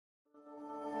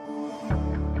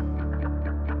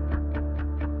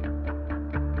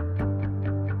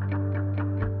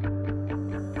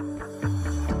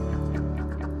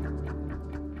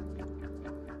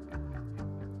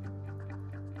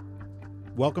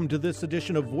Welcome to this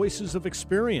edition of Voices of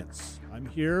Experience. I'm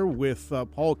here with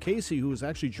Paul Casey, who is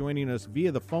actually joining us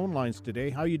via the phone lines today.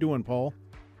 How you doing, Paul?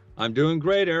 I'm doing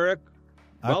great, Eric.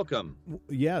 Welcome.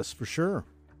 Yes, for sure.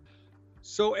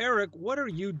 So, Eric, what are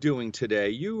you doing today?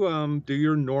 You do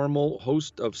your normal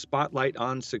host of Spotlight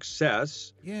on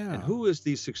Success. Yeah. And who is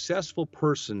the successful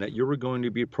person that you were going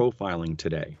to be profiling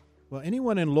today? Well,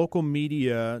 anyone in local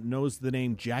media knows the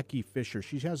name Jackie Fisher.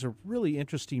 She has a really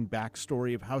interesting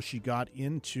backstory of how she got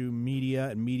into media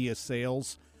and media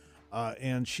sales.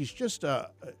 And she's just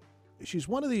she's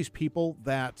one of these people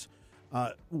that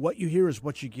what you hear is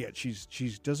what you get.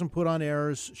 She doesn't put on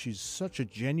airs. She's such a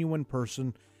genuine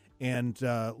person and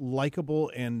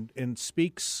likable and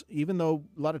speaks, even though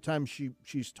a lot of times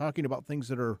she's talking about things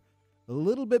that are a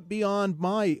little bit beyond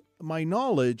my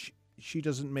knowledge. She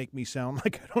doesn't make me sound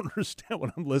like I don't understand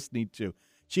what I'm listening to.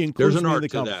 She includes me in the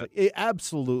conversation.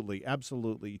 Absolutely.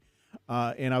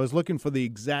 And I was looking for the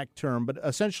exact term, but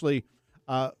essentially,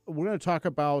 we're going to talk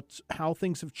about how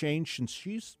things have changed since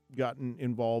she's gotten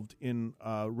involved in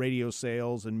radio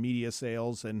sales and media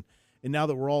sales, and now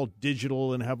that we're all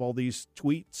digital and have all these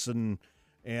tweets and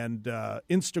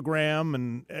Instagram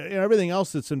and everything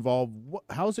else that's involved.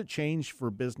 How has it changed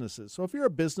for businesses? So if you're a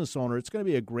business owner, it's going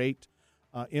to be a great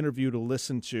interview to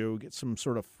listen to, get some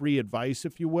sort of free advice,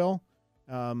 if you will.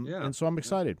 And so I'm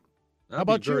excited. How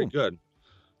about you? Very good.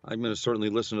 I'm going to certainly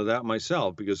listen to that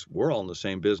myself because we're all in the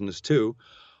same business too.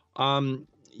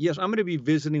 Yes, I'm going to be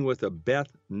visiting with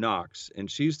Beth Knox, and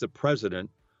she's the president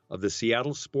of the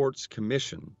Seattle Sports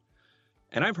Commission.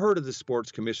 And I've heard of the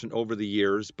Sports Commission over the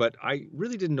years, but I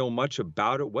really didn't know much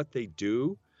about it, what they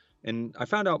do. And I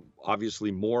found out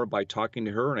obviously more by talking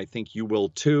to her, and I think you will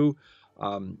too.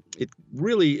 It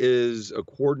really is a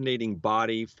coordinating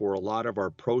body for a lot of our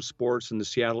pro sports in the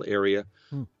Seattle area,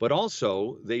 but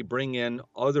also they bring in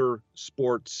other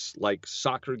sports like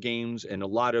soccer games and a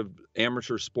lot of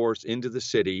amateur sports into the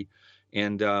city.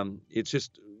 And it's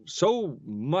just so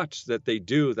much that they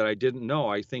do that I didn't know.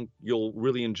 I think you'll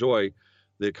really enjoy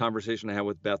the conversation I had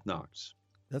with Beth Knox.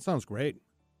 That sounds great.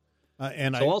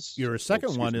 Your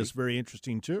second one is very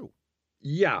interesting too.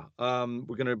 Yeah,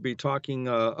 we're going to be talking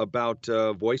about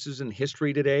Voices in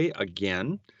History today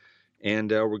again, and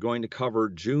we're going to cover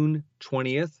June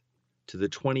 20th to the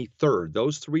 23rd,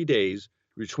 those 3 days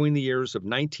between the years of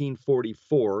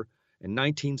 1944 and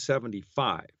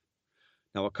 1975.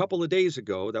 Now, a couple of days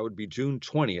ago, that would be June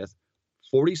 20th,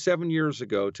 47 years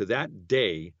ago to that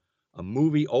day, a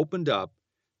movie opened up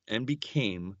and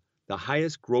became the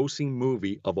highest grossing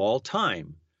movie of all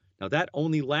time. Now, that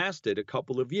only lasted a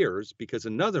couple of years because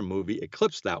another movie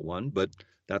eclipsed that one, but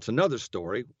that's another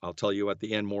story. I'll tell you at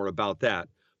the end more about that.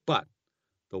 But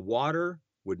the water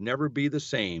would never be the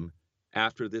same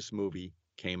after this movie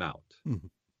came out. Mm-hmm.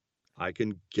 I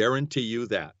can guarantee you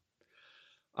that.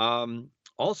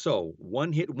 Also,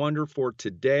 one-hit wonder for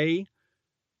today.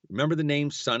 Remember the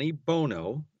name Sonny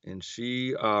Bono, and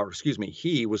he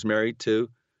was married to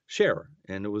Cher,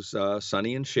 and it was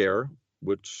Sonny and Cher,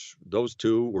 which those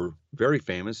two were very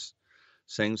famous,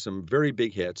 sang some very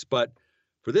big hits. But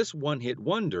for this one-hit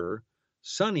wonder,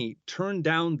 Sonny turned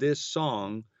down this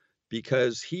song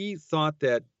because he thought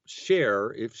that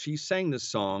Cher, if she sang this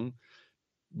song,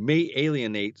 may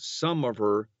alienate some of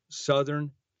her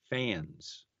Southern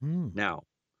fans. Now,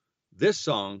 this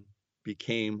song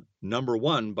became number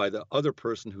one by the other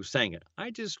person who sang it. I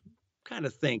just kind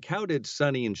of think, how did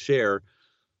Sonny and Cher,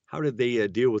 how did they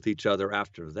deal with each other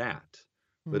after that?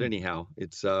 But anyhow,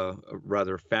 it's a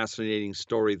rather fascinating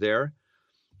story there.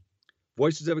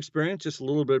 Voices of Experience, just a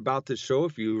little bit about this show.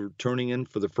 If you're tuning in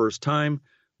for the first time,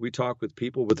 we talk with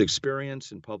people with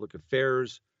experience in public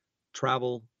affairs,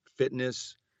 travel,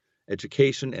 fitness,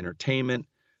 education, entertainment,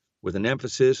 with an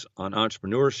emphasis on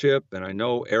entrepreneurship. And I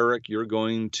know, Eric, you're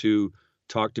going to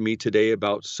talk to me today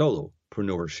about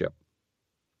solopreneurship.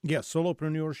 Yes,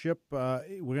 solopreneurship.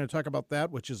 We're going to talk about that,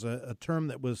 which is a term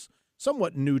that was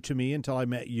somewhat new to me until I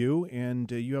met you,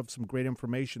 and you have some great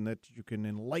information that you can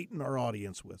enlighten our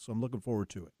audience with, so I'm looking forward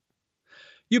to it.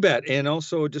 You bet. And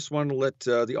also just want to let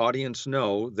the audience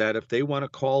know that if they want to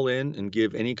call in and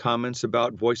give any comments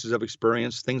about Voices of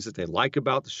Experience, things that they like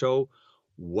about the show,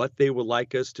 what they would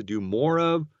like us to do more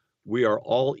of, we are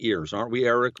all ears, aren't we,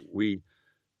 Eric? We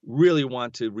really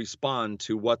want to respond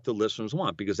to what the listeners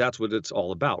want, because that's what it's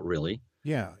all about, really.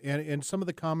 Yeah, and some of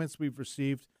the comments we've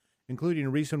received, including a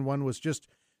recent one, was just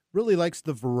really likes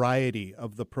the variety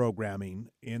of the programming,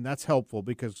 and that's helpful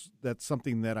because that's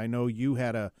something that I know you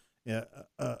had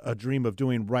a dream of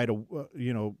doing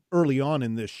early on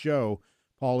in this show,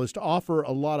 Paul, is to offer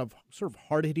a lot of sort of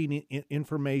hard-hitting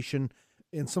information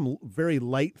and some very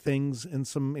light things and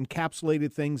some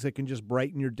encapsulated things that can just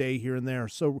brighten your day here and there.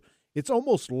 So it's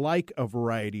almost like a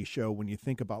variety show when you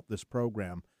think about this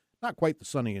program. Not quite the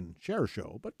Sonny and Cher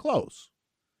show, but close.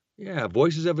 Yeah,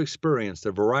 Voices of Experience,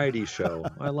 the variety show.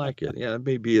 I like it. Yeah, that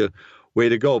may be a way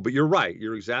to go. But you're right.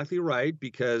 You're exactly right,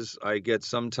 because I get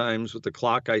sometimes with the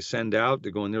clock I send out,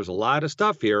 they're going, there's a lot of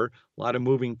stuff here, a lot of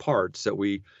moving parts that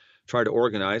we try to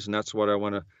organize. And that's what I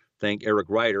want to thank Eric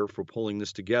Ryder for pulling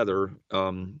this together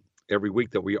every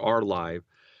week that we are live.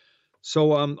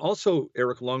 So also,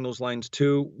 Eric, along those lines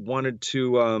too, wanted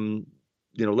to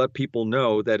let people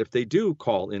know that if they do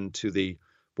call into the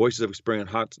Voices of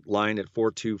Experience hotline at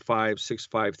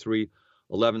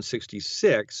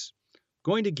 425-653-1166,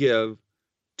 going to give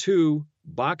 2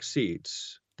 box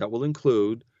seats that will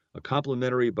include a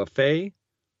complimentary buffet,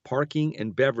 parking,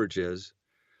 and beverages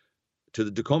to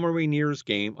the Tacoma Rainiers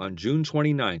game on June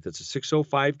 29th. It's a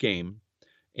 6:05 game,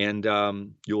 and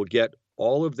you'll get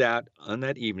all of that on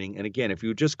that evening. And again, if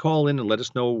you just call in and let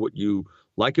us know what you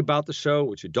like about the show,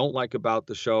 what you don't like about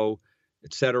the show,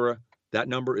 etc., that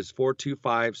number is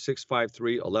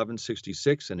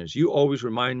 425-653-1166. And as you always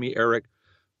remind me, Eric,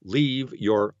 leave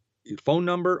your phone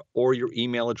number or your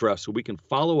email address so we can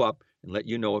follow up and let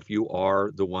you know if you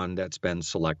are the one that's been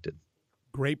selected.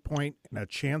 Great point, and a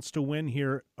chance to win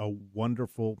here, a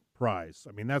wonderful prize.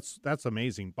 I mean, that's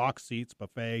amazing. Box seats,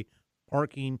 buffet,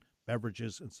 parking,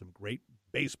 beverages, and some great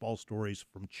baseball stories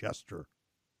from Chester.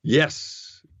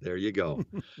 Yes, there you go.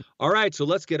 All right, so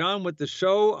let's get on with the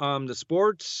show. The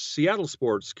Seattle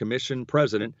Sports Commission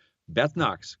President, Beth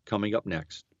Knox, coming up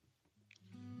next.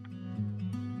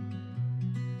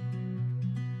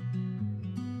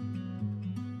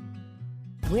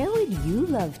 Where would you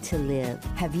love to live?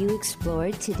 Have you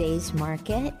explored today's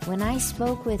market? When I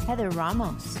spoke with Heather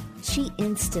Ramos, she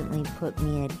instantly put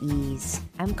me at ease.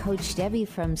 I'm Coach Debbie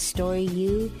from Story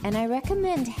U, and I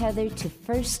recommend Heather to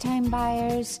first-time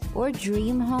buyers or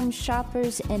dream home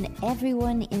shoppers and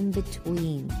everyone in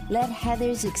between. Let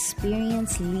Heather's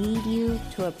experience lead you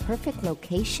to a perfect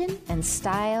location and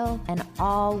style, and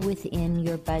all within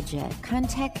your budget.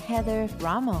 Contact Heather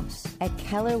Ramos at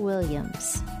Keller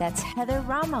Williams. That's Heather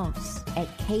Ramos at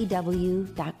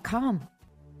kw.com.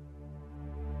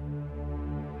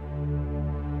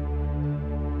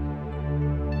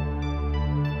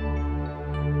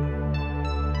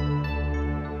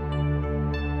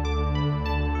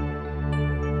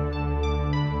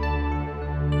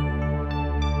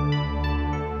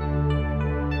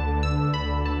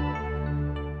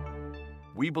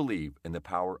 We believe in the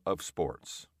power of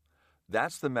sports.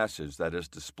 That's the message that is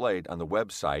displayed on the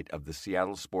website of the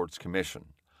Seattle Sports Commission.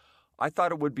 I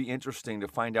thought it would be interesting to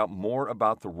find out more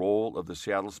about the role of the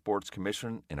Seattle Sports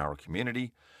Commission in our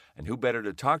community, and who better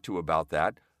to talk to about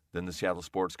that than the Seattle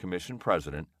Sports Commission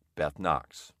President, Beth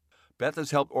Knox. Beth has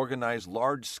helped organize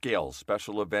large-scale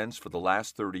special events for the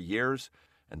last 30 years,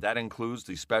 and that includes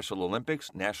the Special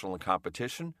Olympics National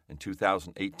Competition in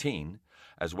 2018,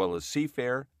 as well as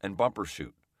Seafair and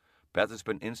Bumbershoot. Beth has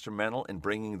been instrumental in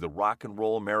bringing the Rock and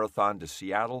Roll Marathon to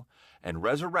Seattle and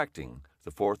resurrecting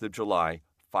the 4th of July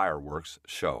fireworks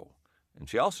show. And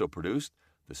she also produced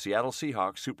the Seattle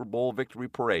Seahawks Super Bowl Victory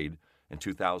Parade in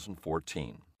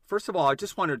 2014. First of all, I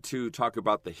just wanted to talk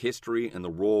about the history and the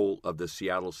role of the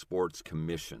Seattle Sports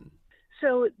Commission.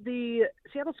 So the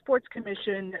Seattle Sports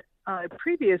Commission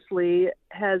previously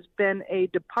has been a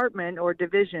department or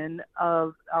division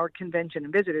of our Convention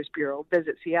and Visitors Bureau,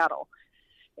 Visit Seattle.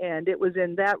 And it was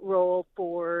in that role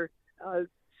for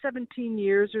 17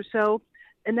 years or so.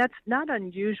 And that's not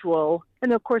unusual.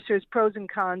 And of course, there's pros and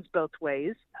cons both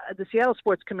ways. The Seattle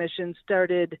Sports Commission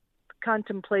started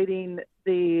contemplating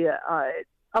the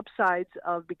upsides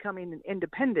of becoming an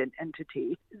independent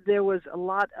entity. There was a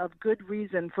lot of good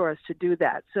reason for us to do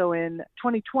that. So in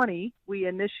 2020, we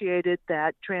initiated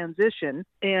that transition.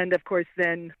 And of course,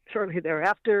 then shortly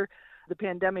thereafter, the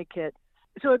pandemic hit.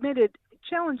 So it made it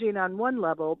challenging on one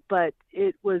level, but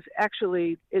it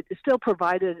still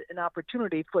provided an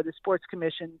opportunity for the Sports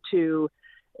Commission to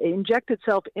inject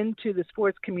itself into the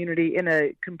sports community in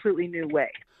a completely new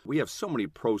way. We have so many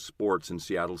pro sports in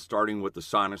Seattle, starting with the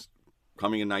Sonics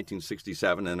coming in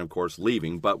 1967 and, of course,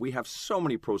 leaving. But we have so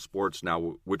many pro sports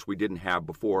now, which we didn't have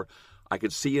before. I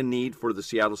could see a need for the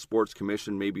Seattle Sports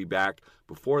Commission maybe back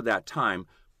before that time.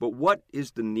 But what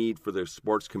is the need for the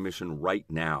Sports Commission right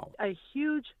now? A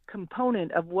huge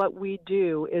component of what we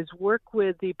do is work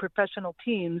with the professional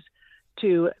teams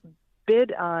to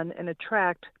bid on and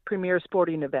attract premier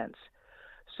sporting events.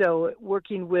 So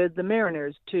working with the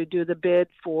Mariners to do the bid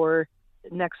for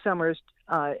next summer's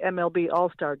MLB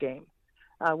All-Star Game.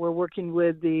 We're working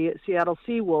with the Seattle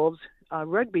Seawolves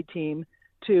rugby team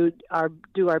to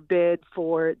do our bid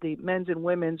for the men's and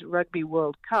women's Rugby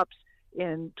World Cups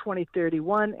in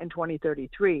 2031 and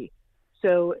 2033.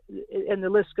 So, and the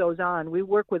list goes on. We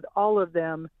work with all of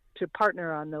them to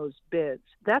partner on those bids.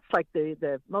 That's like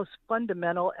the most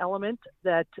fundamental element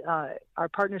that our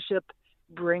partnership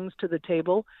brings to the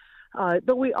table.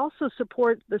 But we also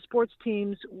support the sports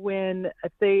teams when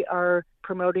they are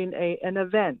promoting an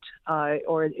event,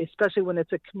 or especially when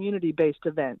it's a community-based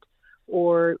event,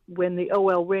 or when the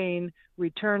OL Reign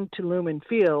returned to Lumen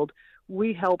Field.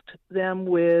 We helped them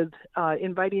with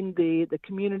inviting the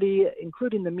community,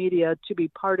 including the media, to be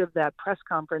part of that press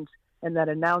conference and that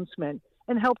announcement,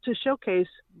 and helped to showcase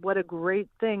what a great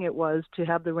thing it was to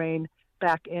have the Reign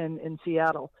back in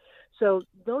Seattle. So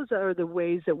those are the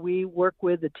ways that we work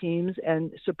with the teams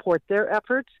and support their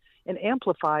efforts and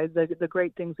amplify the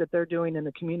great things that they're doing in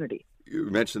the community. You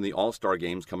mentioned the All-Star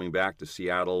Games coming back to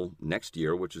Seattle next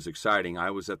year, which is exciting.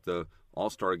 I was at the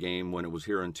All-Star Game when it was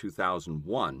here in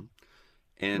 2001.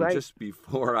 And right. Just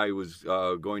before I was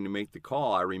going to make the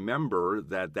call, I remember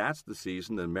that's the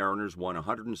season the Mariners won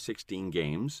 116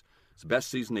 games. It's the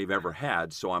best season they've ever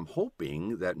had, so I'm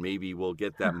hoping that maybe we'll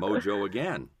get that mojo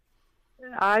again.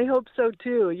 I hope so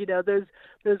too. You know,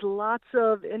 there's lots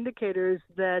of indicators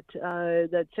that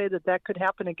say that could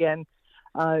happen again.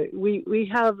 We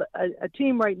have a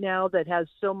team right now that has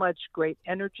so much great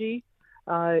energy,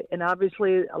 and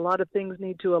obviously a lot of things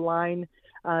need to align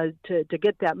to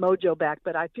get that mojo back.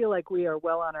 But I feel like we are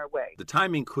well on our way. The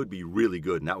timing could be really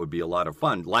good, and that would be a lot of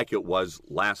fun, like it was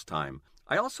last time.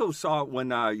 I also saw when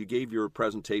you gave your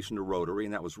presentation to Rotary,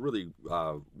 and that was really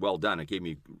well done. It gave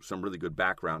me some really good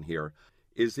background here.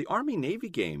 Is the Army-Navy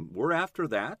game, we're after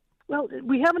that? Well,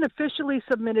 we haven't officially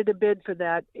submitted a bid for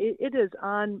that. It is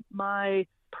on my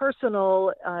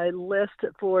personal list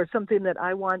for something that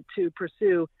I want to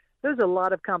pursue. There's a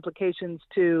lot of complications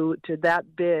to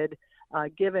that bid,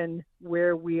 given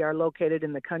where we are located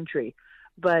in the country.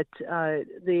 But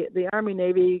the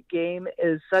Army-Navy game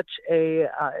is such a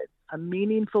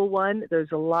meaningful one.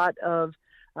 There's a lot of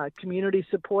community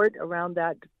support around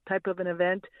that type of an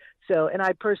event. So, and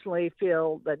I personally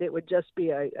feel that it would just be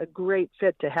a great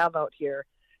fit to have out here.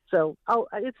 So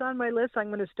it's on my list. I'm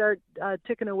going to start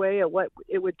ticking away at what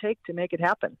it would take to make it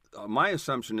happen. My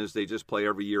assumption is they just play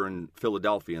every year in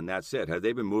Philadelphia, and that's it. Have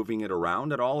they been moving it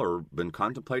around at all or been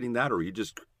contemplating that, or are you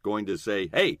just going to say,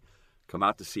 hey, come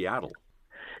out to Seattle?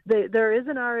 There is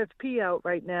an RFP out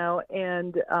right now,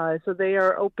 and so they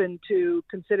are open to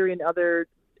considering other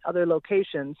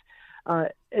locations.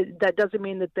 That doesn't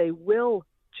mean that they will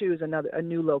choose a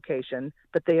new location,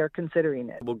 but they are considering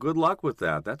it. Well, good luck with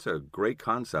that. That's a great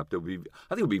concept. I think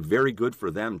it would be very good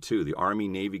for them, too, the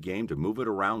Army-Navy game, to move it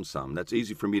around some. That's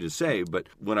easy for me to say, but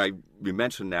when you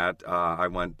mentioned that, I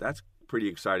went, that's a pretty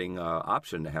exciting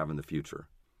option to have in the future.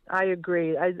 I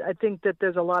agree. I think that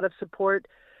there's a lot of support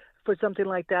for something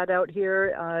like that out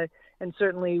here, and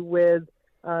certainly with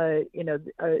a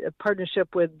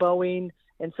partnership with Boeing.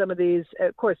 And some of these,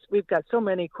 of course, we've got so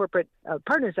many corporate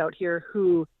partners out here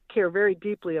who care very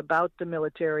deeply about the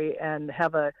military and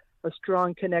have a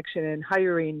strong connection in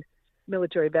hiring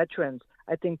military veterans.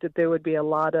 I think that there would be a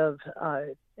lot of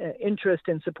interest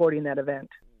in supporting that event.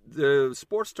 The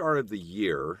Sports Star of the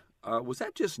Year, was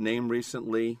that just named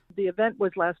recently? The event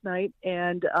was last night,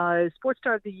 and Sports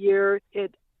Star of the Year,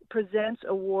 it presents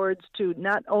awards to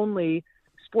not only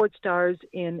sports stars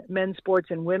in men's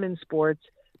sports and women's sports,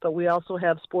 but we also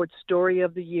have Sports Story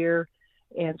of the Year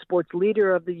and Sports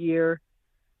Leader of the Year.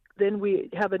 Then we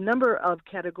have a number of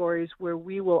categories where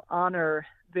we will honor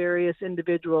various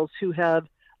individuals who have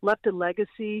left a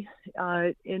legacy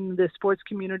in the sports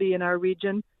community in our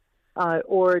region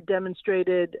or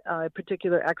demonstrated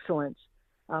particular excellence,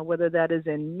 whether that is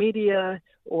in media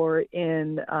or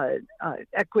in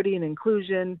equity and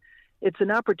inclusion. It's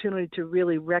an opportunity to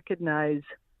really recognize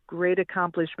great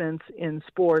accomplishments in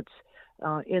sports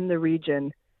in the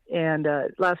region. And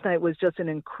last night was just an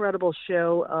incredible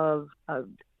show of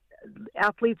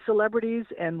athlete celebrities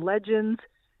and legends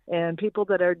and people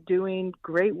that are doing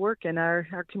great work in our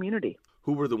community.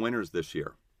 Who were the winners this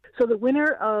year? So the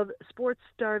winner of Sports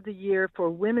Star of the Year for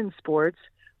women's sports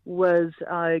was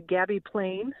Gabby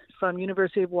Plain from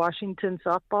University of Washington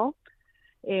softball.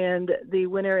 And the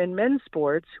winner in men's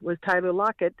sports was Tyler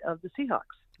Lockett of the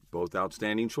Seahawks. Both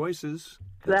outstanding choices.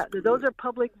 Those are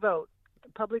public vote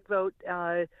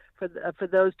for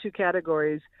those two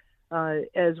categories,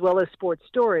 as well as Sports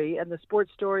Story. And the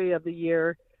Sports Story of the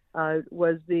Year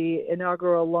was the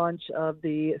inaugural launch of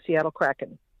the Seattle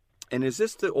Kraken. And is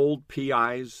this the old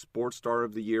PI's Sports Star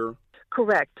of the Year?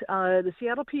 Correct. The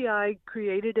Seattle PI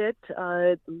created it.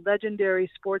 Legendary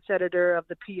sports editor of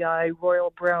the PI,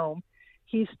 Royal Brome,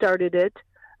 he started it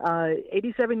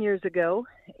 87 years ago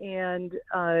and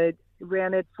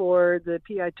ran it for the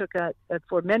PI, took it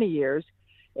for many years.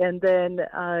 And then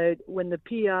when the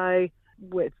PI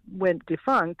went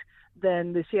defunct,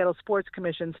 then the Seattle Sports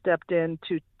Commission stepped in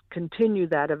to continue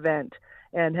that event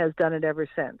and has done it ever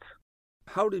since.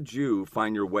 How did you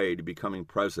find your way to becoming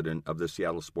president of the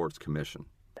Seattle Sports Commission?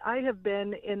 I have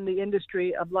been in the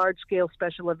industry of large-scale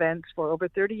special events for over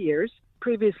 30 years.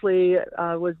 Previously,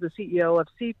 was the CEO of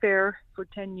Seafair for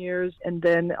 10 years, and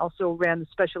then also ran the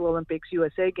Special Olympics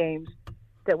USA Games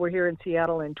that were here in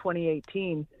Seattle in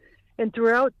 2018. And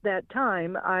throughout that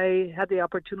time, I had the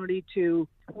opportunity to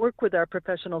work with our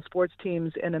professional sports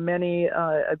teams in a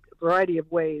variety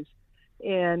of ways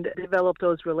and develop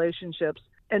those relationships.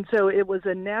 And so it was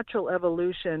a natural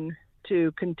evolution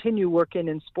to continue working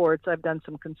in sports. I've done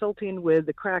some consulting with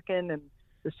the Kraken and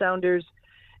the Sounders.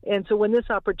 And so when this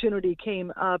opportunity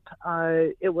came up,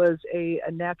 it was a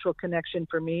natural connection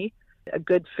for me, a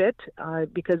good fit,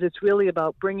 because it's really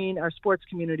about bringing our sports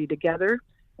community together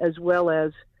as well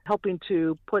as helping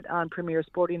to put on premier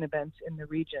sporting events in the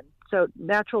region. So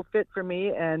natural fit for me,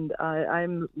 and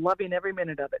I'm loving every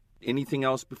minute of it. Anything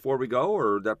else before we go,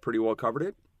 or that pretty well covered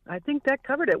it? I think that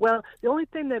covered it. Well, the only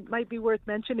thing that might be worth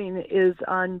mentioning is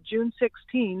on June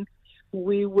 16,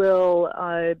 we will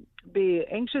be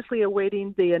anxiously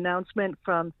awaiting the announcement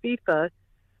from FIFA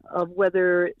of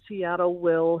whether Seattle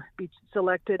will be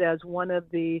selected as one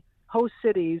of the host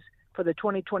cities for the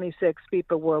 2026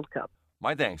 FIFA World Cup.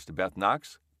 My thanks to Beth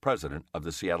Knox, president of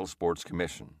the Seattle Sports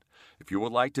Commission. If you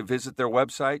would like to visit their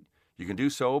website, you can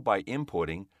do so by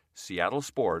inputting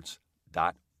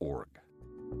seattlesports.org.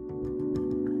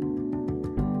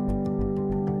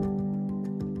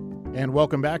 And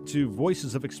welcome back to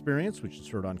Voices of Experience, which is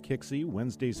heard on KIXI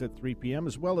Wednesdays at 3 p.m.,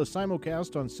 as well as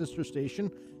simulcast on sister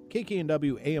station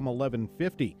KKNW AM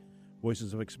 1150.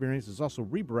 Voices of Experience is also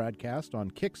rebroadcast on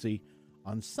KIXI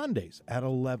on Sundays at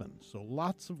 11. So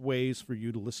lots of ways for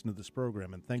you to listen to this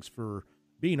program, and thanks for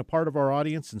being a part of our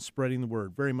audience and spreading the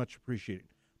word. Very much appreciated.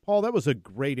 Paul, that was a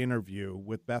great interview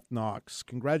with Beth Knox.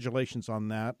 Congratulations on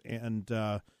that. And,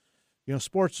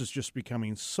 sports is just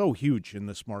becoming so huge in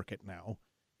this market now.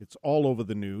 It's all over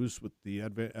the news with the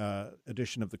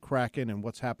addition of the Kraken and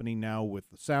what's happening now with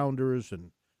the Sounders and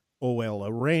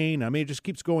OL Reign. I mean, it just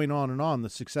keeps going on, the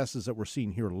successes that we're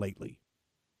seeing here lately.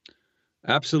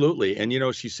 Absolutely. And,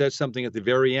 she said something at the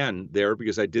very end there,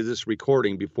 because I did this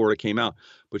recording before it came out,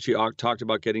 but she talked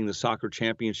about getting the soccer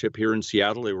championship here in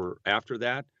Seattle. They were after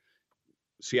that.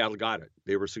 Seattle got it.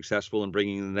 They were successful in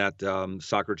bringing that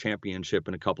soccer championship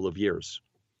in a couple of years.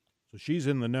 So she's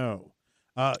in the know.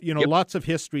 Yep. Lots of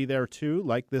history there, too,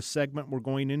 like this segment we're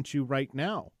going into right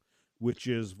now, which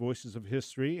is Voices of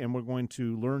History, and we're going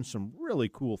to learn some really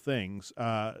cool things,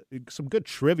 some good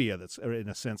trivia that's, in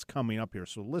a sense, coming up here.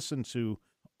 So listen to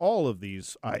all of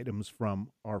these items from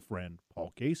our friend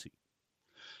Paul Casey.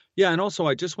 Yeah, and also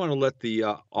I just want to let the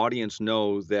audience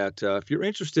know that if you're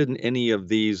interested in any of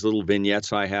these little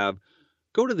vignettes I have,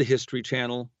 go to the History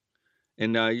Channel.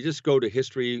 And you just go to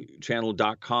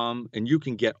historychannel.com, and you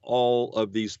can get all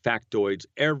of these factoids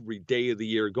every day of the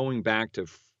year, going back to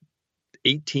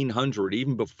 1800,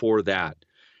 even before that.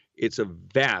 It's a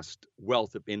vast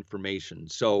wealth of information.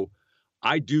 So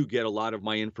I do get a lot of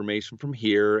my information from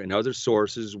here and other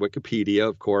sources, Wikipedia,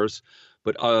 of course,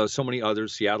 but so many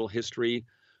others, Seattle History.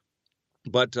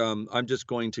 But I'm just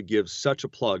going to give such a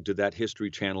plug to that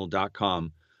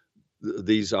historychannel.com.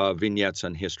 These vignettes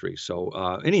on history. So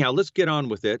anyhow, let's get on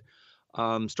with it.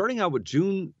 Starting out with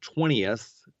June 20th,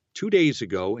 2 days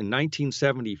ago in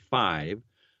 1975,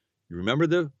 you remember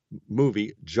the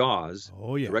movie Jaws,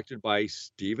 directed by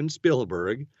Steven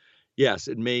Spielberg. Yes,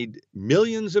 it made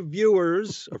millions of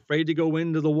viewers afraid to go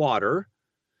into the water,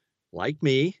 like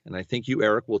me, and I think you,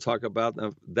 Eric, will talk about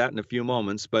that in a few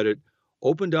moments, but it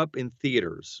opened up in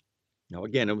theaters. Now,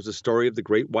 again, it was a story of the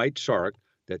great white shark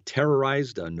that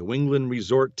terrorized a New England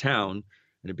resort town,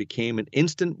 and it became an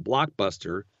instant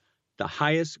blockbuster, the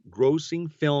highest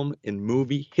grossing film in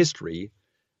movie history,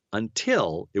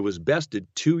 until it was bested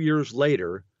 2 years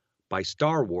later by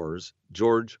Star Wars,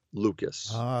 George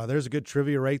Lucas. There's a good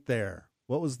trivia right there.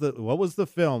 What was the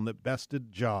film that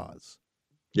bested Jaws?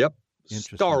 Yep.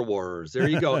 Star Wars. There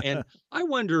you go. And I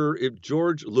wonder if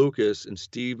George Lucas and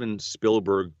Steven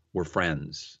Spielberg were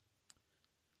friends.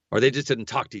 Or they just didn't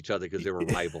talk to each other because they were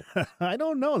rival. I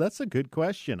don't know. That's a good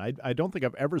question. I don't think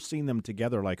I've ever seen them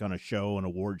together, like on a show, an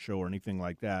award show, or anything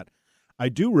like that. I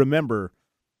do remember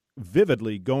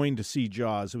vividly going to see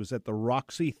Jaws. It was at the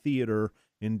Roxy Theater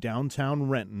in downtown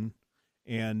Renton.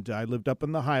 And I lived up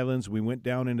in the Highlands. We went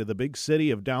down into the big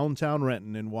city of downtown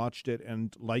Renton and watched it.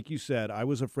 And like you said, I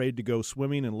was afraid to go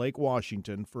swimming in Lake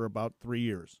Washington for about 3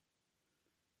 years.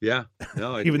 Yeah,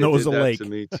 no, Even though it was a lake. To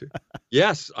me too.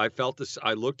 Yes, I felt this.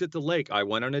 I looked at the lake. I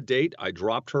went on a date. I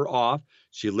dropped her off.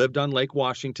 She lived on Lake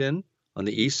Washington on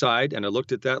the east side, and I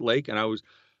looked at that lake, and I was,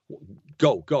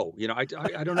 go. You know, I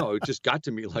don't know. It just got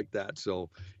to me like that.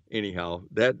 So anyhow,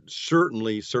 that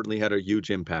certainly had a huge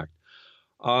impact.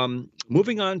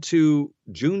 Moving on to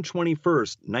June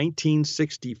 21st,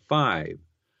 1965,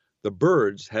 the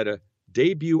Byrds had a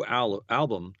debut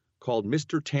album called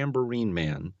Mr. Tambourine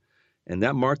Man, and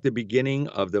that marked the beginning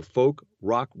of the folk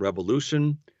rock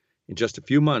revolution. In just a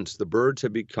few months, the Byrds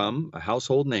had become a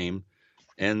household name,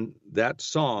 and that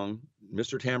song,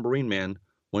 Mr. Tambourine Man,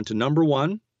 went to number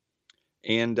one.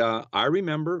 And I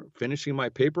remember finishing my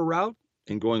paper route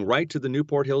and going right to the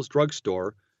Newport Hills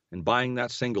drugstore and buying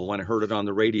that single when I heard it on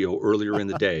the radio earlier in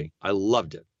the day. I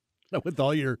loved it. With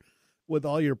all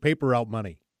your paper route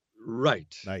money.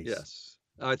 Right. Nice. Yes.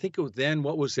 I think it was then,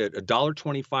 what was it?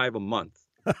 $1.25 a month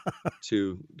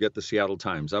to get the Seattle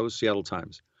Times. That was Seattle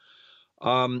Times.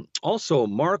 Also,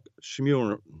 Mark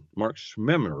Schmemmer,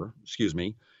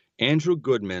 Andrew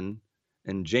Goodman,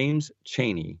 and James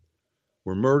Chaney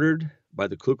were murdered by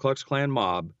the Ku Klux Klan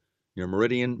mob near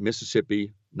Meridian,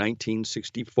 Mississippi,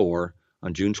 1964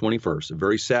 on June 21st. A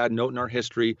very sad note in our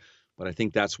history, but I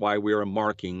think that's why we are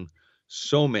marking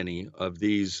so many of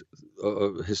these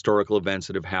historical events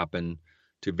that have happened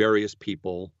to various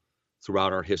people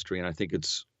throughout our history, and I think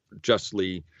it's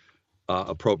justly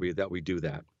appropriate that we do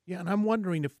that. Yeah, and I'm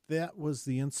wondering if that was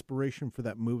the inspiration for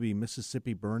that movie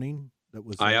Mississippi Burning.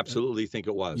 I absolutely think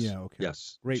it was. Yeah, okay.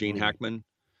 Yes. Great Gene movie. Hackman.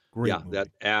 Great movie. That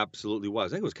absolutely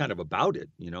was. I think it was kind of about it.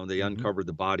 You know, they uncovered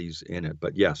the bodies in it.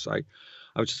 But yes, I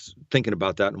was just thinking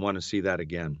about that and want to see that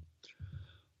again.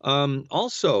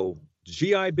 Also,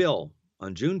 GI Bill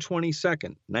on June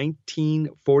 22nd,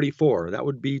 1944. That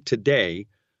would be today.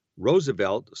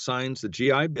 Roosevelt signs the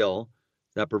GI Bill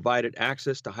that provided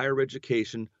access to higher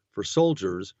education for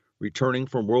soldiers returning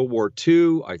from World War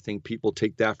II. I think people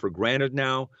take that for granted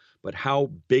now, but how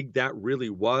big that really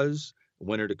was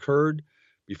when it occurred.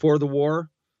 Before the war,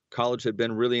 college had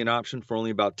been really an option for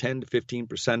only about 10 to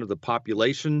 15% of the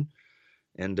population,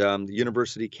 and the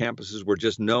university campuses were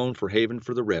just known for haven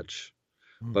for the rich.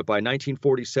 But by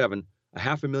 1947,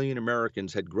 500,000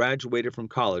 Americans had graduated from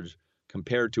college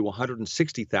compared to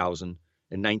 160,000 in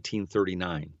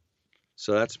 1939.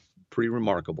 So that's pretty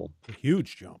remarkable. A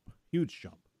huge jump.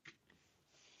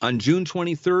 On June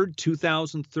 23rd,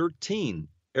 2013,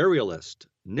 aerialist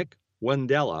Nick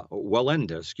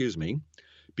Wallenda,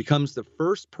 becomes the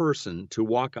first person to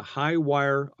walk a high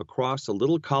wire across the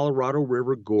Little Colorado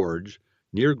River Gorge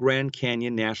near Grand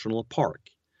Canyon National Park.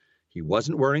 He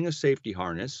wasn't wearing a safety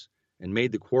harness and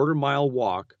made the quarter-mile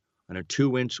walk on a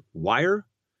 2-inch wire.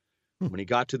 When he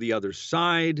got to the other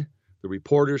side, the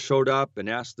reporter showed up and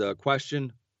asked the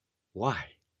question, why?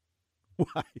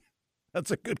 Why? That's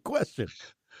a good question.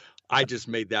 I just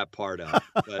made that part up.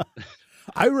 But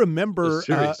I remember,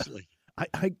 seriously.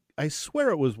 I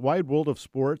swear it was Wide World of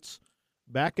Sports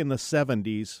back in the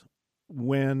 70s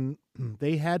when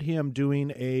they had him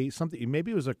doing something,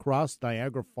 maybe it was across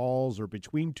Niagara Falls or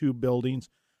between two buildings.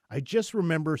 I just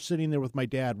remember sitting there with my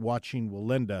dad watching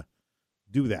Wallenda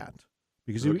do that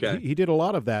because he did a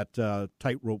lot of that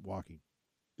tightrope walking.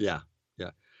 Yeah.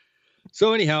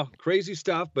 So anyhow, crazy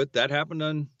stuff, but that happened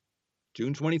on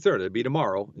June 23rd. It'd be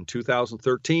tomorrow in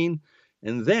 2013.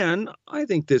 And then I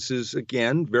think this is,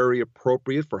 again, very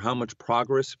appropriate for how much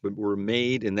progress were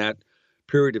made in that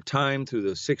period of time through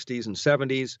the 60s and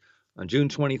 70s. On June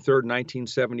 23rd,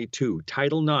 1972,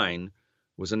 Title IX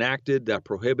was enacted that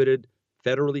prohibited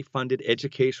federally funded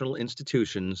educational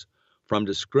institutions from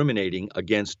discriminating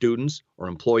against students or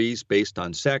employees based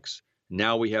on sex.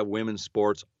 Now we have women's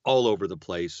sports all over the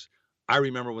place. I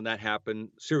remember when that happened,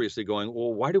 seriously going,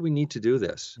 well, why do we need to do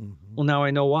this? Mm-hmm. Well, now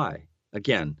I know why.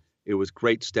 Again, it was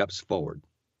great steps forward.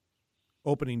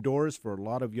 Opening doors for a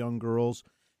lot of young girls,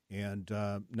 and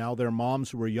now their moms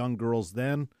who were young girls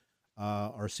then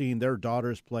are seeing their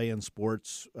daughters play in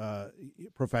sports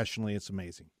professionally. It's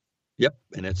amazing. Yep,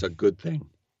 and it's a good thing.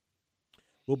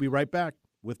 We'll be right back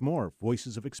with more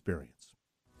Voices of Experience.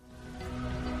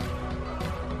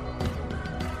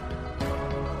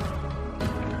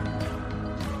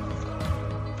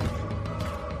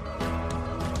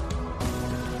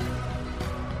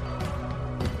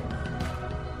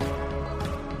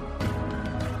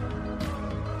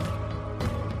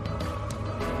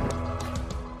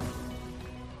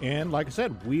 And like I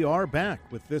said, we are back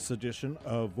with this edition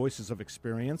of Voices of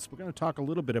Experience. We're going to talk a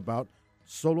little bit about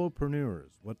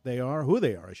solopreneurs, what they are, who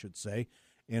they are, I should say,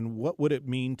 and what would it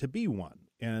mean to be one.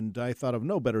 And I thought of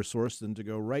no better source than to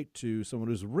go right to someone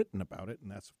who's written about it,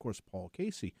 and that's, of course, Paul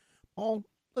Casey. Paul,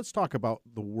 let's talk about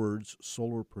the words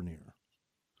solopreneur.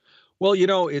 Well,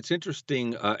 it's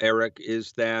interesting, Eric,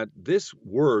 is that this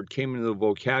word came into the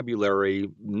vocabulary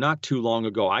not too long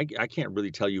ago. I can't really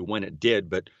tell you when it did,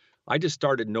 but I just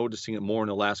started noticing it more in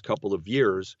the last couple of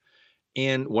years.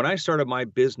 And when I started my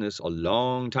business a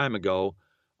long time ago,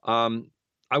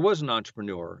 I was an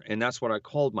entrepreneur, and that's what I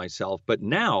called myself. But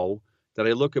now that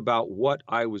I look about what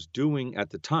I was doing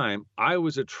at the time, I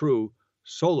was a true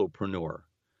solopreneur.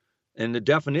 And the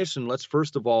definition, let's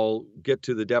first of all get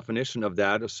to the definition of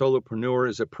that. A solopreneur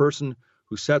is a person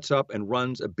who sets up and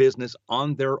runs a business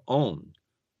on their own.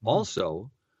 Mm-hmm. Also,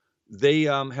 they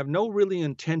have no really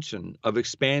intention of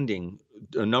expanding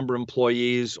a number of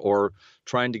employees or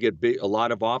trying to get a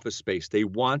lot of office space. They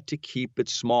want to keep it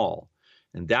small.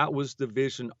 And that was the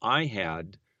vision I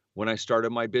had when I started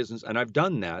my business. And I've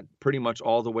done that pretty much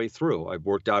all the way through. I've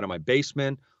worked out in my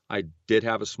basement. I did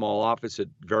have a small office at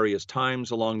various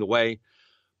times along the way.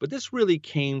 But this really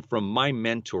came from my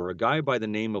mentor, a guy by the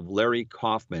name of Larry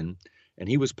Kaufman. And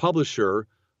he was publisher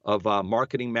of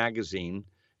Marketing Magazine.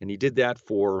 And he did that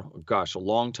for, a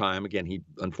long time. Again, he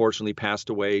unfortunately passed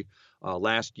away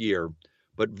last year,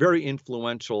 but very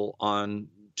influential on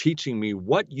teaching me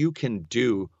what you can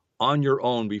do on your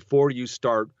own before you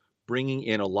start bringing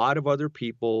in a lot of other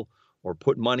people or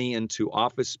put money into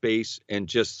office space and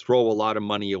just throw a lot of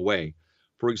money away.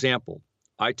 For example,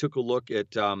 I took a look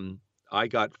at, I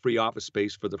got free office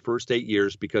space for the first 8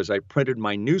 years because I printed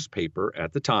my newspaper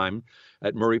at the time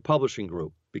at Murray Publishing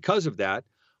Group. Because of that,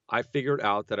 I figured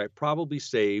out that I probably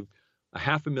saved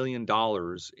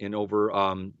 $500,000 in over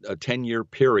a 10-year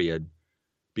period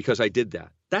because I did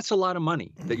that. That's a lot of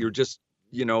money that you're just,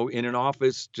 in an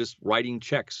office, just writing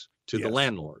checks to the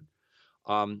landlord.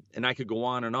 And I could go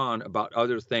on and on about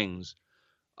other things.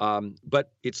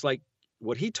 But it's like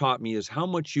what he taught me is how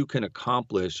much you can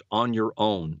accomplish on your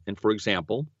own. And for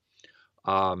example,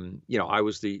 I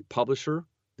was the publisher,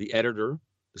 the editor,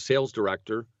 the sales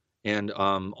director, and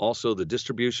also the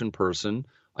distribution person.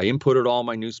 I inputted all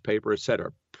my newspaper, et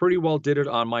cetera. Pretty well did it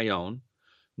on my own.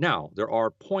 Now, there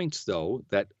are points, though,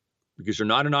 that because you're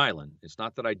not an island, it's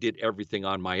not that I did everything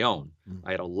on my own. Mm-hmm.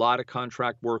 I had a lot of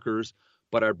contract workers,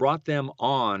 but I brought them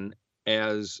on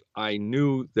as I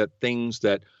knew that things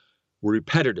that were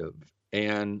repetitive,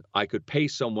 and I could pay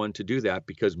someone to do that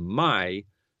because my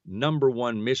number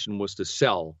one mission was to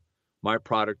sell my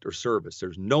product or service.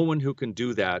 There's no one who can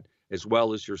do that as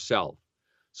well as yourself.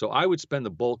 So I would spend the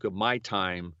bulk of my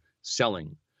time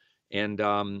selling. And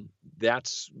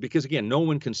that's because, again, no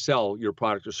one can sell your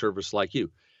product or service like you.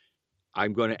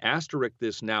 I'm going to asterisk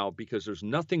this now because there's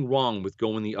nothing wrong with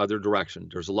going the other direction.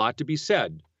 There's a lot to be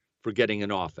said for getting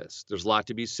an office. There's a lot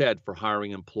to be said for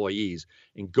hiring employees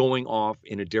and going off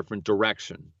in a different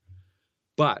direction.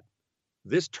 But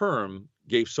this term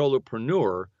gave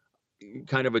solopreneur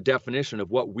kind of a definition of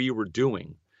what we were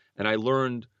doing. And I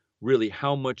learned really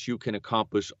how much you can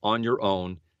accomplish on your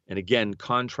own. And again,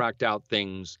 contract out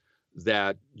things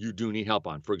that you do need help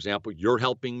on. For example, you're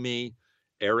helping me.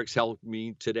 Eric's helped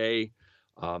me today.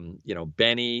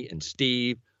 Benny and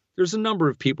Steve. There's a number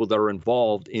of people that are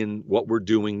involved in what we're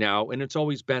doing now, and it's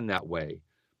always been that way.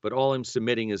 But all I'm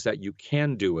submitting is that you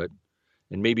can do it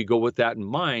and maybe go with that in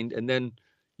mind. And then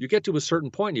you get to a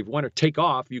certain point. If you want to take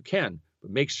off, you can,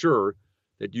 but make sure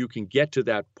that you can get to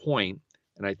that point.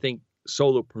 And I think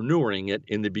solopreneuring it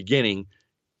in the beginning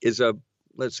is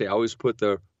let's say, I always put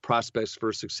the prospects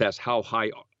for success. How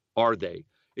high are they?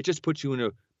 It just puts you in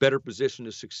a better position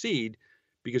to succeed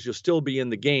because you'll still be in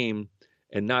the game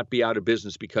and not be out of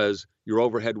business because your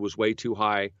overhead was way too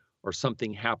high or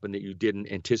something happened that you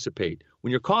didn't anticipate.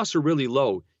 When your costs are really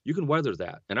low, you can weather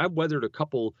that. And I've weathered a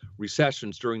couple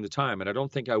recessions during the time, and I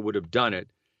don't think I would have done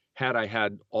it had I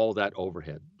had all that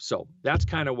overhead. So that's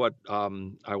kind of what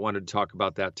I wanted to talk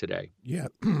about that today. Yeah,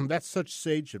 that's such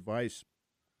sage advice.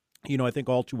 I think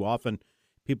all too often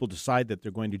people decide that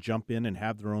they're going to jump in and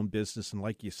have their own business. And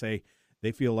like you say,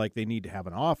 they feel like they need to have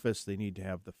an office. They need to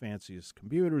have the fanciest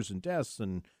computers and desks,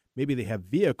 and maybe they have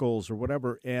vehicles or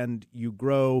whatever. And you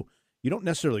grow. You don't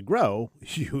necessarily grow.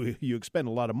 You expend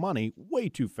a lot of money way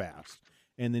too fast.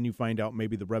 And then you find out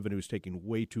maybe the revenue is taking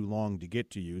way too long to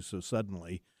get to you. So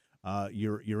suddenly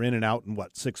you're in and out in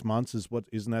 6 months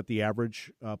isn't that the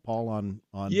average, Paul,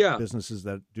 on businesses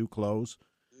that do close?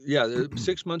 Yeah,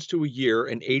 6 months to a year,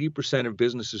 and 80% of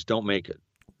businesses don't make it.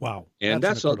 Wow. And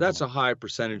that's a high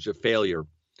percentage of failure.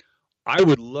 I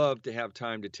would love to have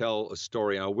time to tell a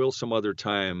story. I will some other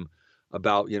time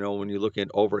about, when you're looking at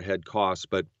overhead costs,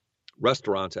 but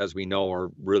restaurants, as we know,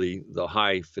 are really the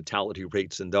high fatality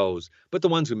rates in those, but the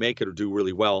ones who make it or do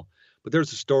really well. But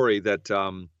there's a story that,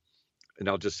 and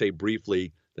I'll just say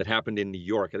briefly, that happened in New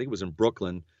York. I think it was in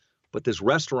Brooklyn, but this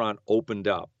restaurant opened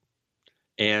up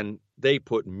and they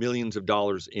put millions of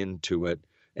dollars into it.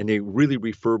 And they really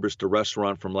refurbished a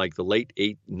restaurant from like the late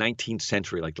 19th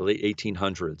century, like the late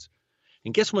 1800s.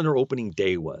 And guess when their opening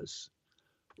day was?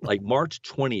 Like March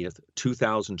 20th,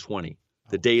 2020,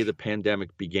 the day the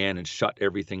pandemic began and shut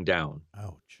everything down.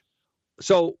 Ouch.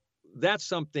 So that's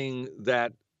something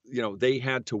that, they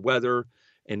had to weather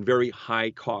and very high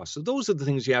costs. So those are the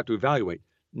things you have to evaluate.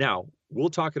 Now, we'll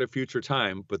talk at a future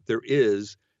time, but there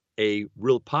is a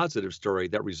real positive story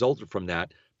that resulted from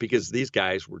that because these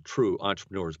guys were true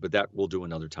entrepreneurs, but that we'll do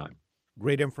another time.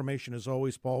 Great information as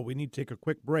always, Paul. We need to take a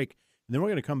quick break, and then we're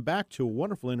going to come back to a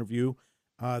wonderful interview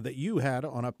that you had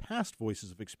on a past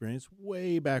Voices of Experience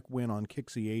way back when on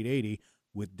Kixie 880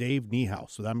 with Dave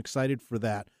Niehaus. So I'm excited for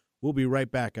that. We'll be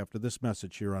right back after this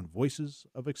message here on Voices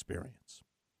of Experience.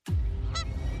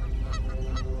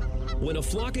 When a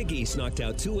flock of geese knocked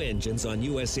out 2 engines on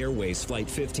U.S. Airways Flight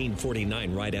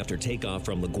 1549 right after takeoff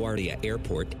from LaGuardia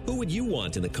Airport, who would you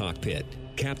want in the cockpit?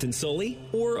 Captain Sully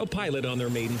or a pilot on their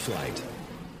maiden flight?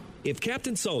 If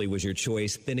Captain Sully was your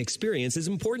choice, then experience is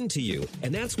important to you.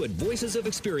 And that's what Voices of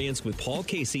Experience with Paul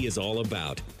Casey is all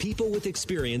about. People with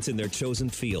experience in their chosen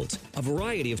fields. A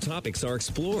variety of topics are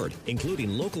explored,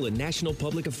 including local and national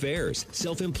public affairs,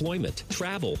 self-employment,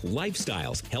 travel,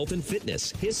 lifestyles, health and fitness,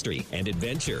 history, and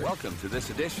adventure. Welcome to this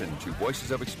edition to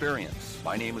Voices of Experience.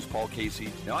 My name is Paul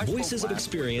Casey. Voices of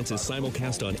Experience is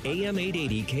simulcast on AM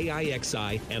 880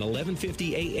 KIXI and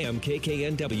 1150 AM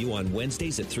KKNW on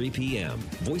Wednesdays at 3 p.m.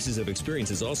 Voices of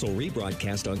Experience is also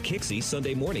rebroadcast on Kixie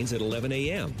Sunday mornings at 11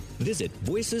 a.m. Visit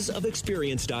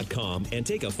voicesofexperience.com and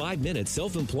take a 5-minute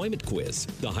self-employment quiz.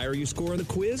 The higher you score on the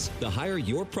quiz, the higher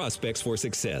your prospects for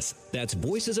success. That's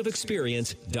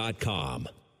voicesofexperience.com.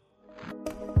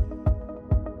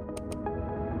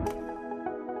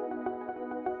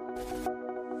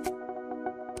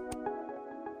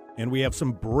 And we have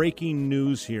some breaking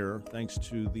news here, thanks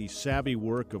to the savvy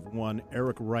work of one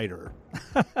Eric Reiter.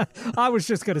 I was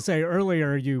just going to say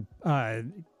earlier you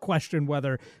questioned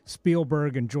whether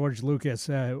Spielberg and George Lucas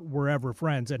were ever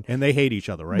friends. And they hate each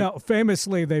other, right? No,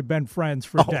 famously, they've been friends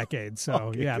for decades. So,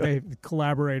 okay, yeah, good. they've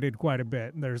collaborated quite a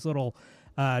bit. And there's little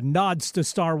nods to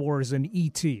Star Wars and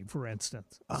E.T., for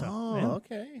instance. So,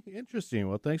 Okay. Interesting.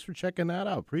 Well, thanks for checking that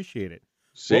out. Appreciate it.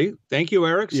 See, thank you,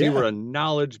 Eric. Yeah. We're a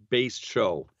knowledge-based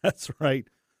show. That's right.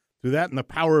 Through that and the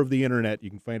power of the internet, you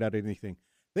can find out anything.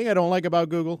 Thing I don't like about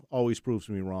Google always proves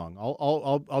me wrong.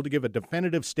 I'll give a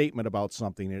definitive statement about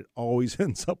something. It always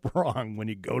ends up wrong when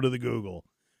you go to the Google.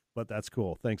 But that's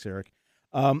cool. Thanks, Eric.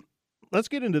 Let's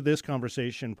get into this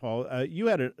conversation, Paul. You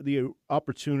had the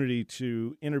opportunity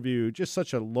to interview just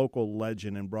such a local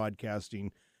legend in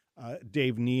broadcasting,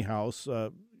 Dave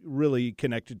Niehaus, really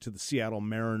connected to the Seattle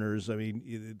Mariners. I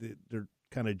mean, they're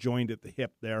kind of joined at the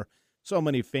hip there. So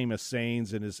many famous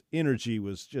sayings, and his energy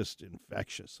was just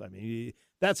infectious. I mean,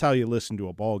 that's how you listen to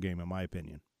a ball game, in my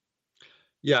opinion.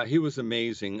 Yeah, he was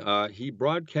amazing. He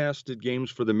broadcasted games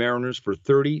for the Mariners for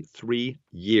 33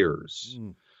 years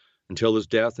until his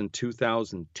death in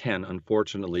 2010,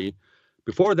 unfortunately.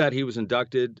 Before that, he was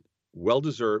inducted,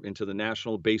 well-deserved, into the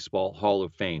National Baseball Hall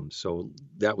of Fame. So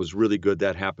that was really good.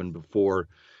 That happened before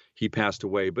he passed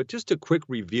away. But just a quick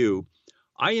review.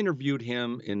 I interviewed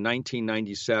him in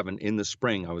 1997 in the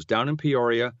spring. I was down in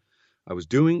Peoria. I was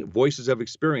doing Voices of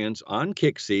Experience on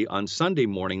Kixie on Sunday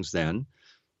mornings then.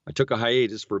 I took a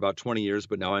hiatus for about 20 years,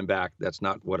 but now I'm back. That's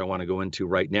not what I want to go into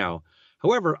right now.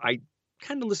 However, I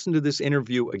kind of listened to this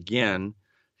interview again.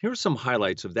 Here are some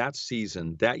highlights of that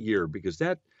season, that year, because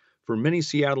that, for many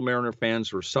Seattle Mariner fans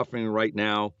who are suffering right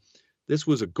now, this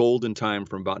was a golden time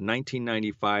from about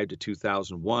 1995 to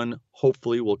 2001.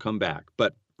 Hopefully we'll come back.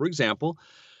 But, for example,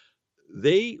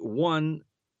 they won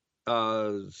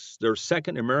their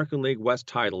second American League West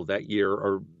title that year,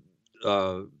 in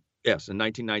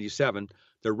 1997.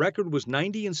 Their record was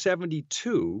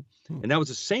 90-72, and that was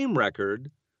the same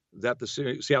record that the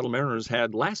Seattle Mariners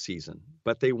had last season,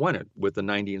 but they won it with the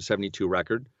 90-72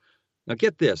 record. Now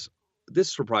get this.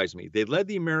 This surprised me. They led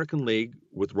the American League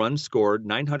with runs scored,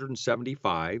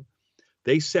 975.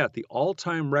 They set the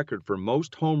all-time record for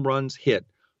most home runs hit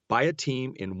by a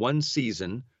team in one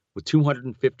season with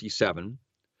 257.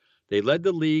 They led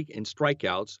the league in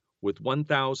strikeouts with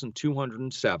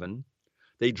 1,207.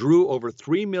 They drew over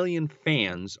 3 million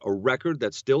fans, a record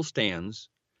that still stands.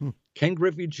 Ken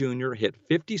Griffey Jr. hit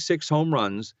 56 home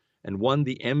runs and won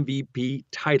the MVP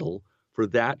title for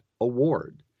that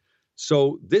award.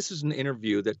 So this is an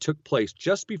interview that took place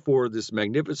just before this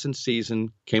magnificent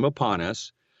season came upon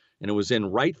us, and it was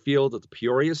in right field at the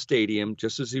Peoria Stadium,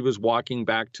 just as he was walking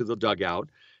back to the dugout.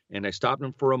 And I stopped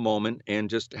him for a moment and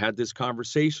just had this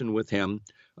conversation with him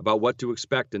about what to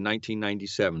expect in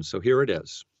 1997. So here it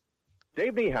is.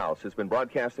 Dave Niehaus has been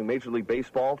broadcasting Major League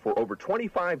Baseball for over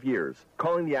 25 years,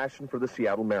 calling the action for the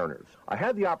Seattle Mariners. I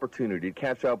had the opportunity to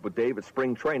catch up with Dave at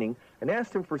spring training and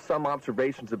asked him for some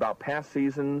observations about past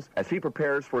seasons as he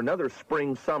prepares for another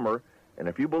spring, summer, and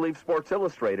if you believe Sports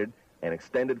Illustrated, an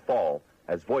extended fall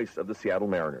as voice of the Seattle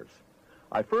Mariners.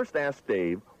 I first asked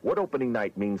Dave what opening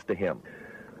night means to him.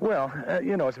 Well,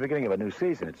 it's the beginning of a new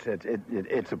season.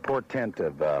 It's a portent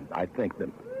of, I think, that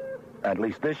at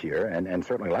least this year, and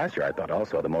certainly last year, I thought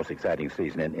also the most exciting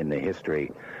season in the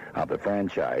history of the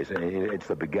franchise. It's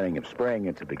the beginning of spring.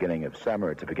 It's the beginning of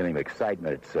summer. It's the beginning of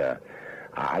excitement. It's,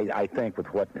 I think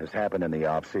with what has happened in the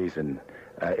offseason,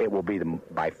 it will be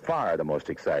by far the most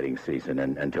exciting season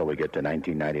until we get to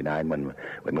 1999 when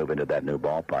we move into that new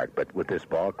ballpark. But with this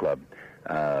ball club,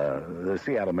 the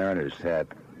Seattle Mariners have,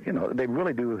 they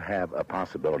really do have a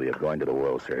possibility of going to the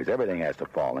World Series. Everything has to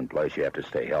fall in place. You have to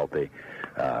stay healthy,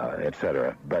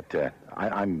 etc. But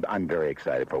I'm very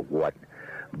excited for what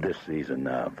this season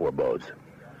forebodes.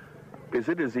 Is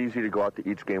it as easy to go out to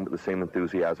each game with the same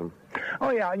enthusiasm? Oh,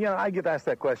 yeah. I get asked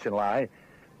that question a lot. I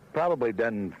probably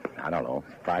done,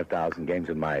 5,000 games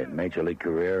in my major league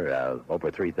career,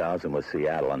 over 3,000 with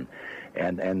Seattle.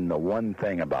 And the one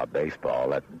thing about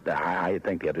baseball that I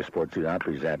think the other sports do not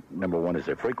present, number one, is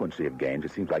the frequency of games.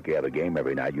 It seems like you have a game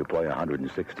every night. You play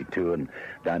 162, and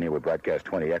down here we broadcast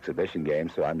 20 exhibition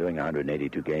games, so I'm doing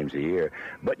 182 games a year.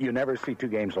 But you never see two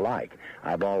games alike.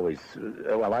 I've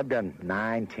done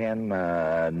 9, 10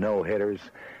 no-hitters,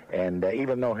 and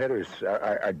even no-hitters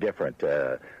are different.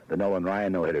 The Nolan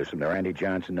Ryan no-hitters, from the Randy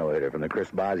Johnson no-hitter, from the Chris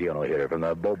Bosio no-hitter, from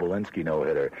the Bo Belinsky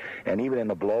no-hitter, and even in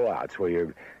the blowouts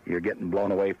where you're getting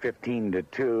blown away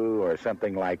 15-2 or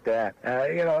something like that.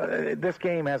 This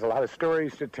game has a lot of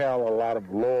stories to tell, a lot of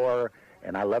lore,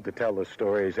 and I love to tell those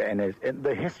stories. And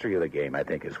the history of the game, I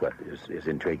think, is what is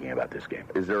intriguing about this game.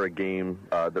 Is there a game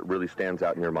that really stands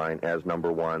out in your mind as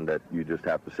number one that you just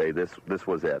have to say, this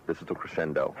was it, this is the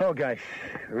crescendo? Oh, gosh,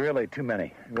 really too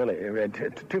many. Really,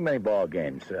 too many ball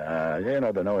games.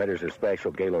 The no-hitters are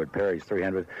special. Gaylord Perry's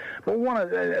 300. But one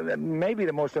of maybe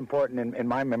the most important in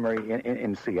my memory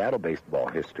in Seattle baseball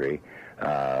history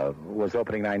was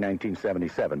opening night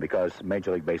 1977, because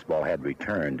Major League Baseball had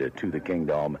returned to the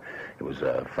Kingdome. It was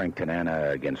Frank Tanana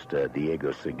against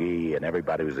Diego Segui, and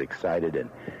everybody was excited.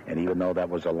 And even though that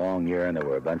was a long year and there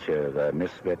were a bunch of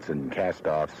misfits and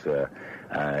cast-offs,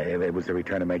 it was the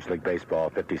return of Major League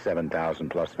Baseball.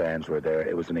 57,000-plus fans were there.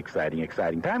 It was an exciting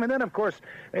time. And then, of course,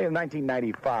 in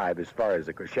 1995, as far as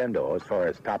the crescendo, as far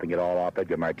as topping it all off,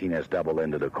 Edgar Martinez doubled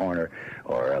into the corner,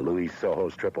 or Luis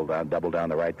Sojo's double down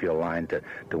the right field line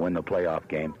to win the playoff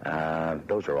game.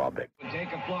 Those are all big.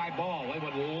 Take a fly ball. They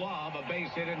would love a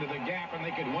base hit into the gap, and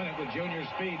they could win it with Junior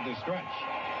speed to stretch.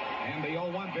 And the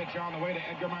 0-1 pitch on the way to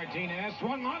Edgar Martinez.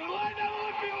 Swung on the line, down the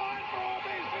left field line for a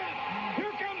base hit.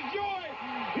 Here comes Joy.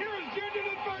 Here is Junior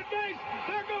to third base.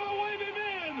 They're going to wave him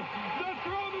in. The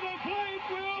throw to the plate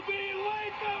will be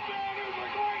late. The Mariners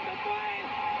are going to play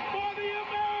for the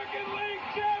American League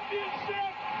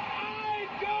Championship. I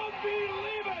don't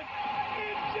believe it.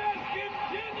 It just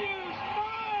continues.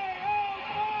 My, oh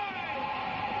my.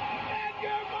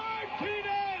 Edgar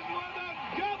Martinez with a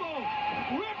double.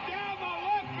 Ripped down the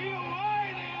left field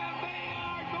line, and they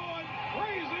are going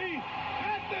crazy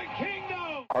at the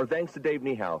Kingdome. Our thanks to Dave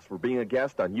Niehaus for being a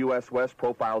guest on U.S. West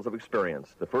Profiles of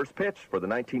Experience. The first pitch for the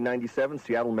 1997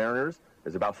 Seattle Mariners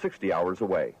is about 60 hours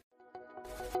away.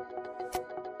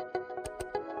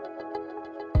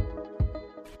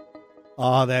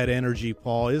 Oh, that energy,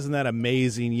 Paul. Isn't that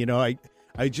amazing?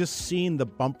 I just seen the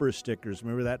bumper stickers.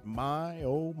 Remember that? My,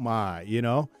 oh, my,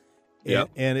 Yep,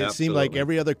 and it absolutely. seemed like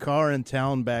every other car in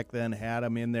town back then had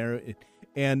them in there.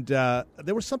 And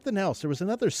there was something else. There was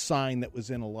another sign that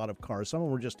was in a lot of cars. Some of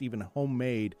them were just even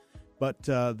homemade. But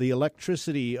the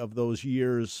electricity of those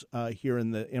years here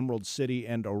in the Emerald City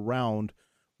and around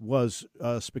was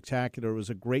spectacular. It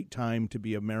was a great time to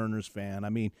be a Mariners fan. I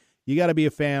mean, you got to be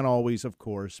a fan always, of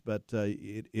course, but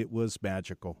it was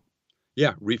magical.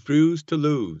 Yeah, refuse to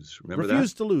lose. Remember that?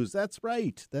 Refuse to lose. That's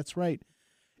right. That's right.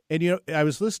 And, I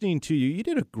was listening to you. You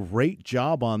did a great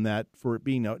job on that for it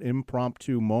being an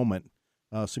impromptu moment.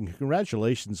 So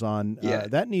congratulations on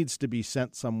that. Needs to be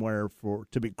sent somewhere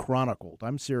to be chronicled.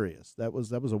 I'm serious. That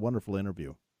was a wonderful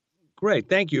interview. Great.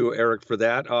 Thank you, Eric, for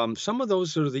that. Some of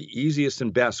those are the easiest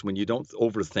and best when you don't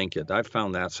overthink it. I've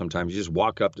found that sometimes you just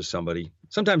walk up to somebody.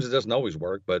 Sometimes it doesn't always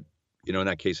work, but, in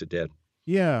that case, it did.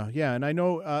 Yeah. And I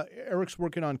know Eric's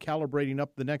working on calibrating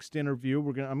up the next interview.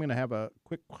 I'm going to have a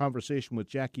quick conversation with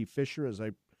Jackie Fisher, as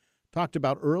I talked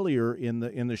about earlier in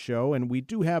the show, and we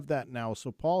do have that now.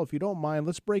 So, Paul, if you don't mind,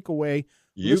 let's break away.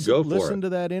 Listen to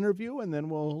that interview, and then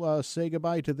we'll say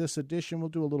goodbye to this edition. We'll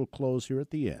do a little close here at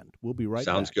the end. We'll be right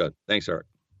back. Sounds good. Thanks, Eric.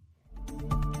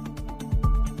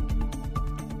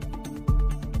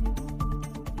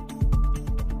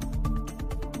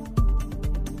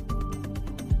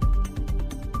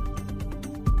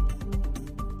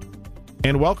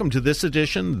 And welcome to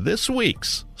this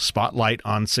week's Spotlight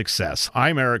on Success.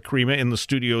 I'm Eric Crema in the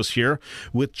studios here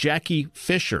with Jackie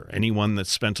Fisher. Anyone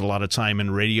that's spent a lot of time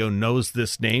in radio knows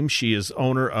this name. She is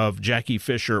owner of Jackie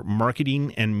Fisher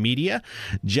Marketing and Media.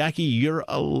 Jackie, you're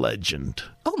a legend.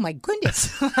 Oh, my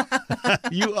goodness.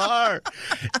 You are.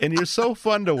 And you're so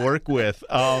fun to work with.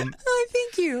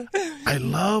 Thank you. I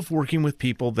love working with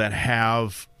people that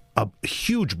have a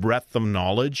huge breadth of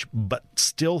knowledge, but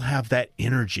still have that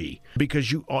energy,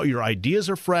 because all your ideas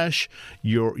are fresh,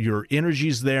 your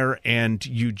energy's there, and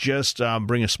you just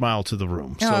bring a smile to the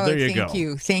room. So there you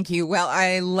go. Thank you. Well,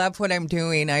 I love what I'm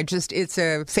doing. It's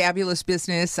a fabulous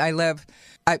business.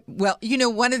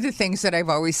 One of the things that I've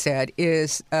always said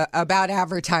is about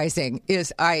advertising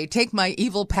is I take my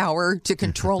evil power to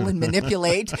control and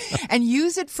manipulate and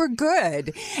use it for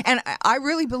good. And I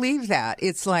really believe that.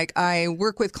 It's like I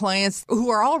work with clients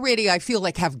who are already, I feel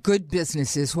like, have good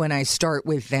businesses when I start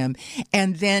with them,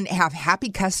 and then have happy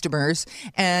customers.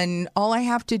 And all I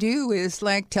have to do is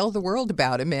tell the world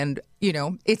about them. And,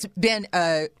 it's been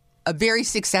a very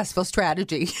successful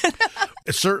strategy.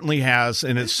 It certainly has,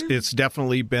 and it's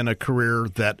definitely been a career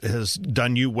that has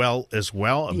done you well as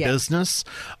well, business.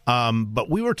 But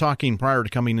we were talking prior to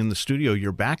coming in the studio,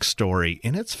 your backstory,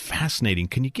 and it's fascinating.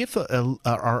 Can you give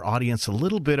our audience a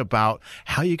little bit about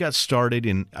how you got started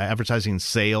in advertising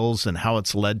sales and how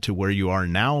it's led to where you are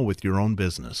now with your own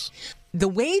business? The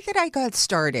way that I got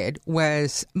started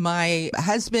was my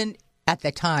husband at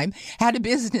the time had a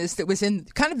business that was in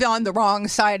kind of on the wrong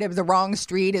side of the wrong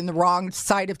street in the wrong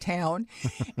side of town.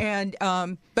 And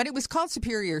but it was called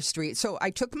Superior Street. So I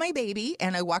took my baby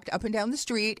and I walked up and down the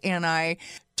street and I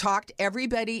talked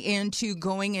everybody into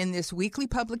going in this weekly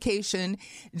publication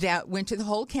that went to the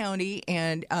whole county,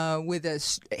 and with a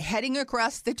heading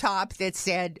across the top that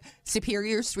said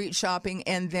Superior Street Shopping,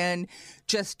 and then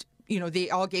just they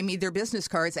all gave me their business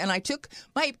cards, and I took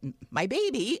my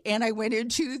baby and I went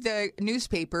into the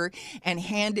newspaper and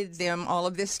handed them all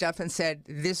of this stuff and said,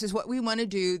 this is what we want to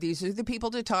do. These are the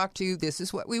people to talk to. This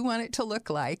is what we want it to look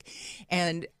like.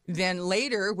 And then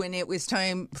later, when it was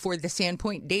time for the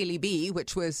Sandpoint Daily Bee,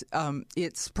 which was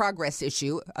its progress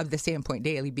issue of the Sandpoint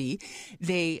Daily Bee,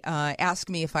 they asked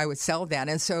me if I would sell that.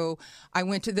 And so I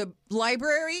went to the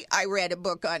library, I read a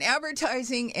book on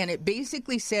advertising, and it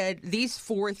basically said these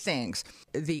 4 things.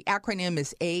 The acronym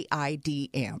is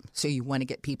AIDM. So you want to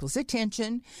get people's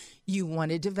attention, you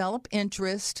want to develop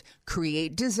interest,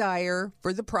 create desire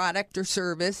for the product or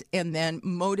service, and then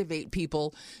motivate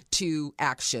people to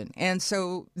action. And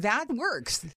so that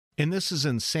works. And this is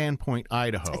in Sandpoint,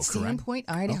 Idaho, It's correct? Sandpoint,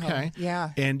 Idaho. Okay.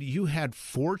 Yeah. And you had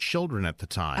 4 children at the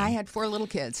time. I had 4 little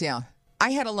kids, yeah. I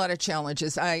had a lot of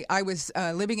challenges. I was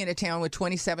living in a town with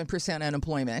 27%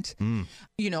 unemployment.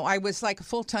 I was like a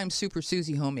full-time Super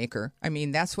Susie homemaker. I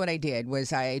mean, that's what I did,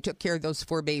 was I took care of those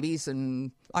 4 babies,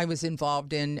 and I was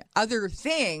involved in other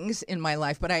things in my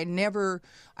life, but I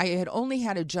had only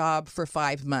had a job for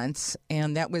 5 months,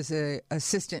 and that was an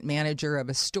assistant manager of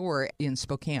a store in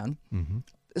Spokane. Mm-hmm.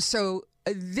 So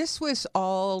this was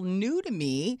all new to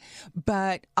me,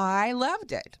 but I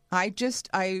loved it. I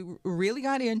really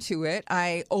got into it.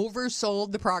 I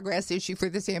oversold the progress issue for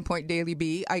the Sandpoint Daily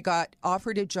Bee. I got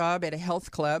offered a job at a health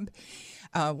club.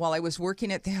 While I was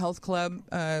working at the health club,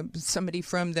 somebody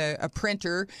from a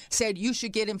printer said, you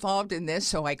should get involved in this.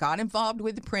 So I got involved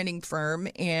with the printing firm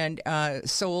and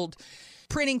sold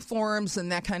printing forms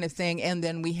and that kind of thing. And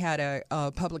then we had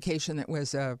a publication that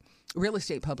was a real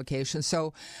estate publication.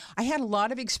 So I had a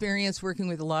lot of experience working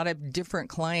with a lot of different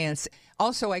clients.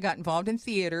 Also, I got involved in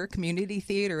theater, community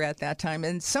theater at that time,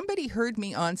 and somebody heard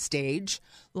me on stage,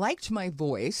 liked my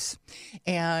voice,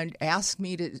 and asked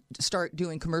me to start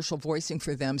doing commercial voicing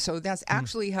for them. So that's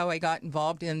actually how I got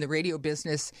involved in the radio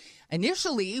business.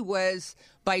 Initially was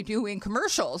by doing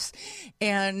commercials.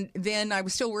 And then I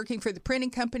was still working for the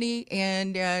printing company,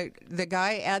 and the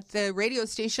guy at the radio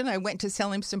station, I went to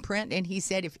sell him some print, and he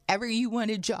said, if ever you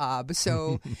want a job.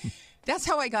 So that's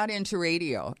how I got into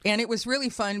radio. And it was really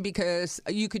fun because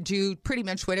you could do pretty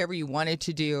much whatever you wanted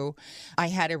to do. I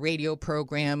had a radio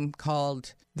program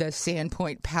called the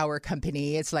Sandpoint Power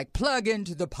Company. It's like plug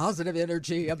into the positive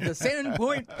energy of the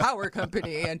Sandpoint Power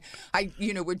Company. And I,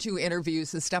 would do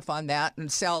interviews and stuff on that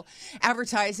and sell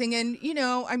advertising. And,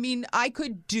 I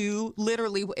could do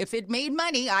literally, if it made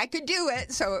money, I could do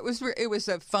it. So it was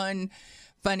a fun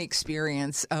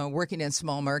experience working in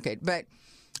small market. But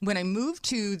when I moved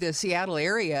to the Seattle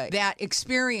area, that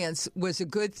experience was a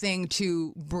good thing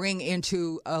to bring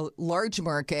into a large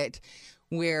market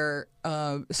where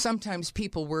sometimes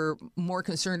people were more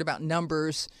concerned about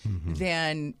numbers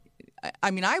than.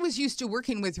 I was used to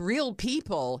working with real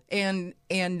people and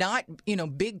not,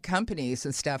 big companies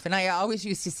and stuff. And I always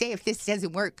used to say, if this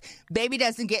doesn't work, baby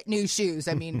doesn't get new shoes.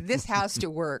 This has to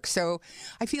work. So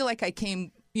I feel like I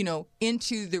came,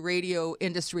 into the radio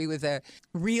industry with a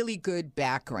really good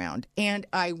background. And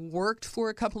I worked for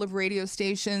a couple of radio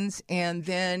stations and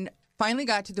then finally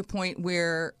got to the point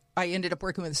where I ended up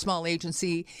working with a small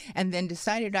agency and then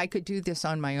decided I could do this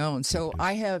on my own. So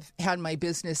I have had my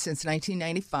business since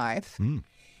 1995,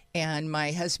 and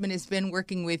my husband has been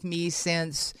working with me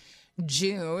since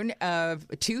June of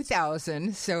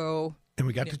 2000. And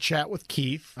we got to chat with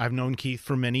Keith. I've known Keith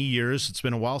for many years. It's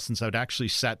been a while since I'd actually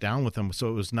sat down with him, so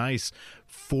it was nice.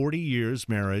 40 years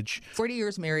marriage. 40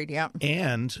 years married, yeah.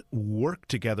 And worked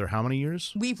together how many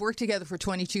years? We've worked together for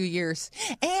 22 years.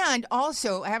 And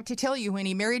also, I have to tell you, when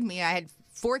he married me, I had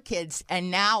 4 kids,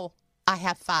 and now I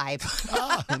have 5.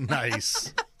 Oh,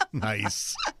 nice.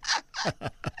 Nice.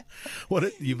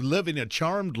 You're living a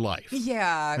charmed life.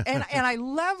 Yeah, and I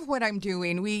love what I'm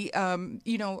doing. We,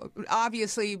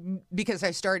 obviously because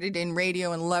I started in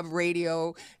radio and love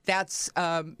radio. That's,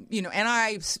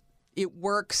 it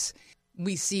works.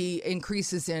 We see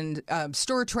increases in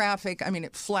store traffic.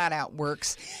 It flat out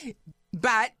works.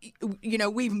 But,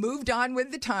 we've moved on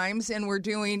with the times and we're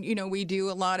doing, we do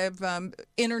a lot of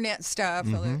internet stuff,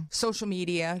 social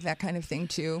media, that kind of thing,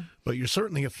 too. But you're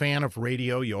certainly a fan of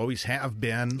radio. You always have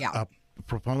been a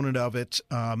proponent of it.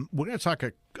 We're going to talk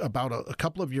about a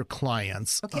couple of your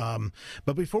clients. Okay.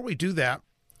 But before we do that,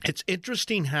 it's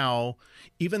interesting how,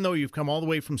 even though you've come all the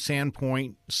way from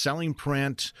Sandpoint, selling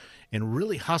print and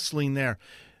really hustling there,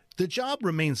 the job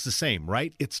remains the same,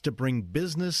 right? It's to bring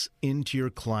business into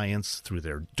your clients through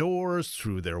their doors,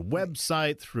 through their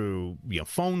website, through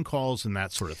phone calls and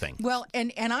that sort of thing. Well,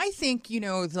 and I think,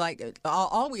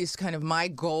 always kind of my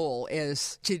goal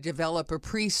is to develop a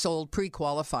pre-sold,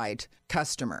 pre-qualified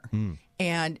customer.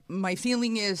 And my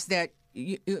feeling is that,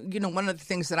 one of the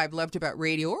things that I've loved about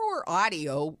radio or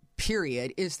audio,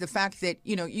 period, is the fact that,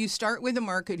 you start with a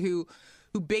market who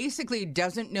basically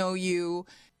doesn't know you,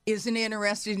 isn't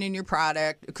interested in your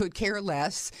product, could care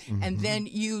less, and then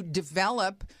you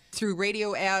develop through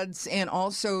radio ads and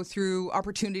also through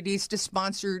opportunities to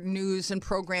sponsor news and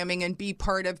programming and be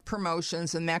part of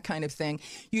promotions and that kind of thing.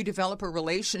 You develop a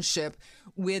relationship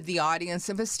with the audience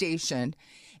of a station,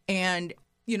 and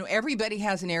everybody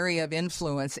has an area of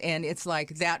influence, and it's like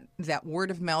that word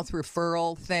of mouth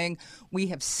referral thing. We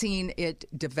have seen it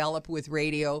develop with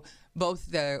radio,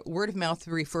 both the word of mouth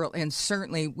referral and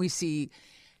certainly we see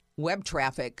web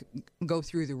traffic go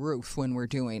through the roof when we're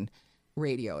doing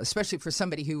radio, especially for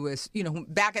somebody who was,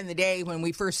 back in the day when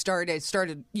we first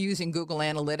started using Google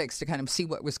Analytics to kind of see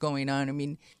what was going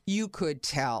on. You could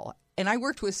tell. And I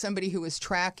worked with somebody who was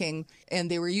tracking, and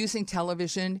they were using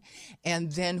television.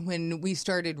 And then when we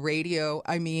started radio,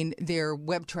 their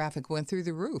web traffic went through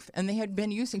the roof, and they had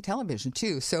been using television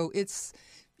too. So it's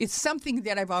something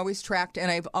that I've always tracked, and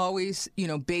I've always,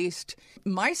 based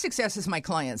my success is my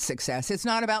client's success. It's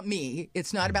not about me.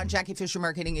 It's not about Jackie Fisher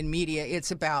Marketing and Media.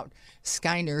 It's about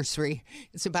Sky Nursery.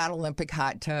 It's about Olympic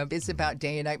Hot Tub. It's about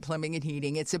Day and Night Plumbing and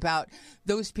Heating. It's about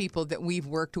those people that we've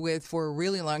worked with for a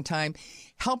really long time,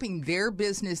 helping their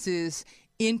businesses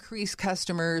increase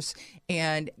customers,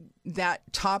 and that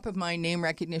top of mind name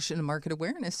recognition and market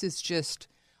awareness is just,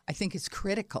 I think it's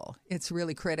critical. It's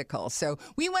really critical. So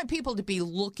we want people to be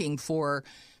looking for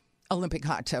Olympic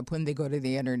Hot Tub when they go to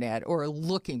the internet, or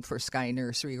looking for Sky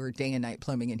Nursery or Day and Night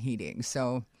Plumbing and Heating.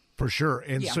 So for sure.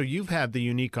 And so you've had the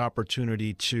unique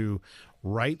opportunity to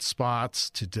write spots,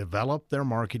 to develop their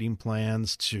marketing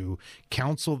plans, to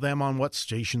counsel them on what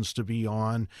stations to be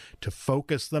on, to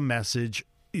focus the message.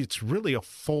 It's really a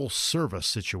full service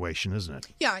situation, isn't it?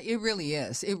 Yeah, it really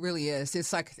is. It really is.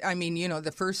 It's like,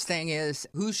 the first thing is,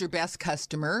 who's your best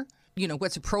customer?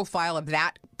 What's a profile of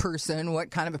that person?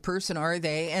 What kind of a person are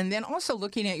they? And then also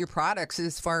looking at your products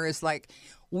as far as like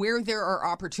where there are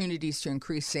opportunities to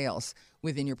increase sales.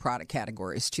 within your product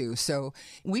categories too. So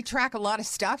we track a lot of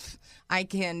stuff. I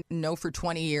can know for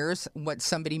 20 years what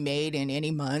somebody made in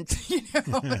any month,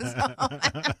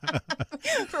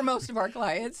 for most of our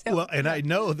clients. So, well, and I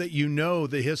know that you know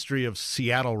the history of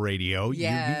Seattle radio.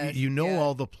 Yes, you know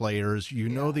all the players, you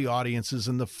know the audiences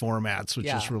and the formats, which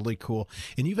is really cool.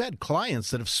 And you've had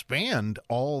clients that have spanned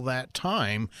all that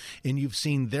time, and you've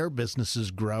seen their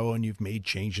businesses grow, and you've made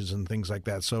changes and things like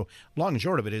that. So long and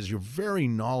short of it is you're very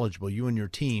knowledgeable, you and your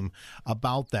team,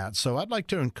 about that. So I'd like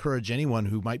to encourage anyone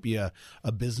who might be a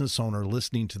business owner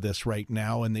listening to this right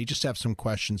now, and they just have some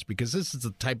questions, because this is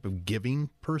the type of giving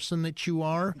person that you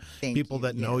are. People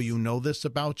that know you know this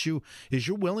about you, is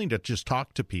you're willing to just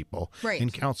talk to people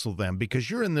and counsel them, because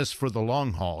you're in this for the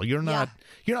long haul. You're not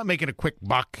making a quick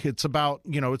buck. It's about,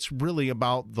 it's really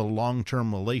about the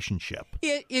long-term relationship.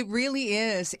 It really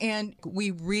is. And we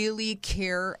really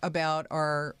care about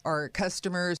our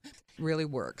customers. Really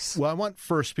works. Well, I want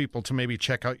first people to maybe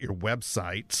check out your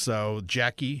website. So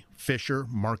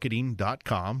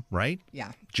JackieFisherMarketing.com, right?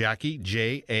 Yeah. Jackie,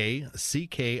 Jackie,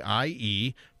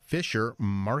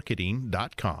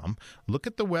 FisherMarketing.com. Look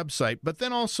at the website, but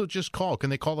then also just call. Can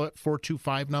they call that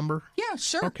 425 number? Yeah,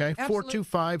 sure. Okay,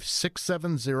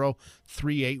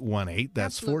 425-670-3818.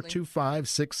 That's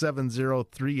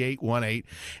 425-670-3818.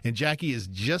 And Jackie is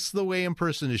just the way in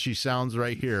person as she sounds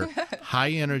right here.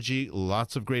 High energy,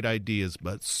 lots of great ideas,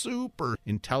 but super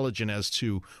intelligent as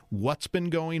to what's been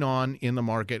going on in the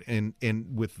market and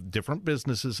with different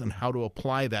businesses and how to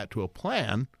apply that to a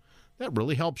plan that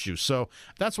really helps you. So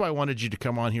that's why I wanted you to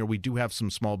come on here. We do have some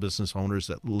small business owners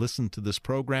that listen to this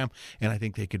program, and I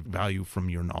think they could value from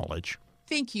your knowledge.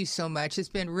 Thank you so much. It's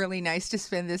been really nice to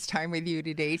spend this time with you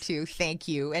today, too. Thank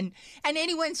you. And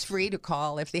anyone's free to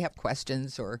call if they have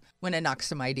questions or want to knock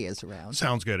some ideas around.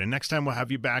 Sounds good. And next time we'll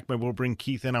have you back. Maybe we'll bring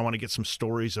Keith in. I want to get some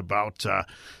stories about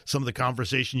some of the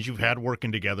conversations you've had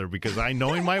working together, because I,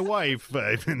 knowing my wife,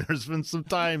 there's been some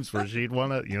times where she'd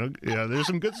want to, there's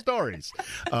some good stories.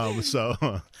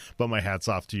 But my hat's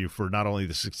off to you for not only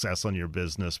the success on your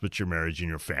business, but your marriage and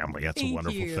your family. That's a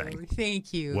wonderful thing.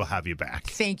 Thank you. We'll have you back.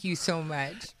 Thank you so much.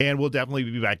 And we'll definitely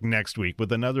be back next week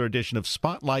with another edition of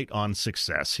Spotlight on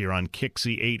Success here on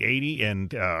Kixie 880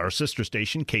 and our sister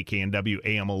station, KKNW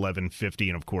AM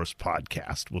 1150, and, of course,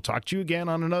 podcast. We'll talk to you again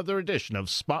on another edition of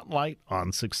Spotlight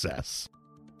on Success.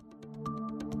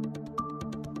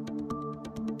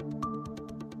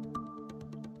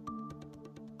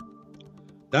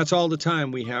 That's all the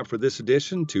time we have for this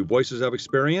edition to Voices of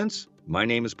Experience. My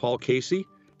name is Paul Casey,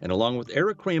 and along with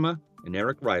Eric Crema and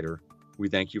Eric Ryder, we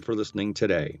thank you for listening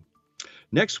today.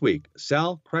 Next week,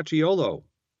 Sal Cracchiolo,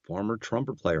 former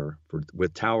trumpet player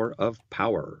with Tower of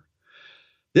Power.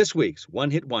 This week's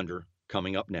One Hit Wonder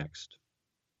coming up next.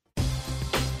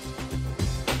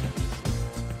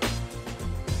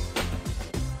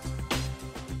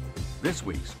 This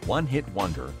week's One Hit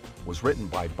Wonder was written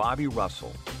by Bobby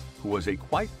Russell, who was a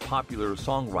quite popular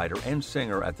songwriter and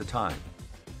singer at the time.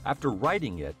 After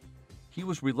writing it, he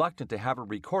was reluctant to have it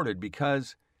recorded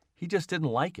because he just didn't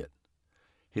like it.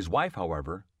 His wife,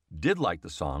 however, did like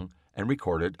the song and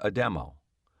recorded a demo.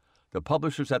 The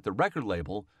publishers at the record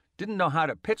label didn't know how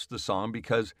to pitch the song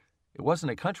because it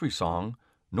wasn't a country song,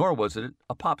 nor was it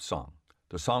a pop song.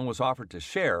 The song was offered to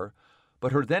Cher,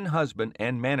 but her then-husband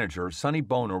and manager, Sonny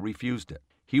Bono, refused it.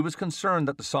 He was concerned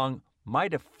that the song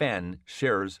might offend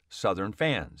Cher's Southern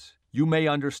fans. You may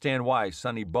understand why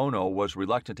Sonny Bono was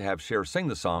reluctant to have Cher sing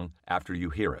the song after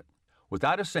you hear it.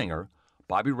 Without a singer,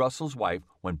 Bobby Russell's wife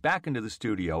went back into the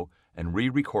studio and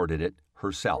re-recorded it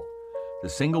herself. The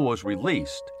single was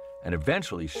released and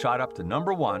eventually shot up to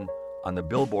number 1 on the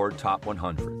Billboard Top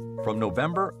 100. From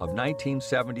November of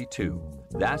 1972,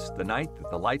 that's The Night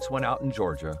That the Lights Went Out in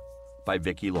Georgia by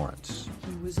Vicki Lawrence.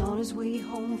 He was on his way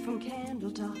home from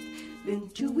Candletop. Been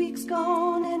 2 weeks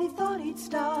gone and he thought he'd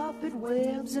stop at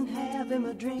Webb's and have him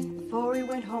a drink before he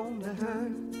went home to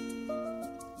her.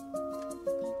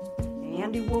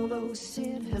 Andy Wollo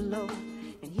said hello,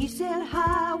 and he said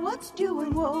hi, what's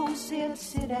doing? Whoa, said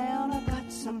sit down, I've got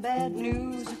some bad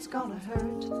news, it's gonna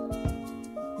hurt.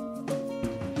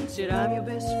 Said I'm your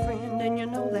best friend and you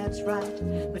know that's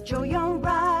right, but your young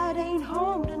bride ain't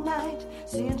home tonight.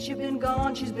 Since you've been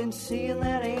gone, she's been seeing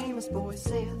that Amos boy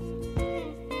Seth.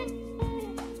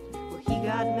 Well, he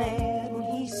got mad when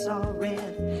he saw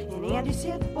red, and Andy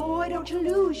said, boy, don't you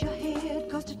lose your head,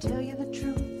 'cause to tell you the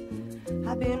truth,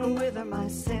 I've been with her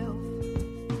myself.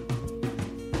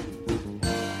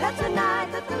 That's the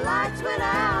night that the lights went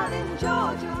out in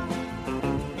Georgia.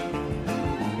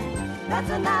 That's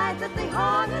the night that they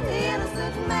hung an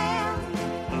innocent man.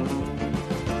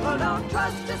 Well, don't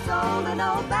trust your soul to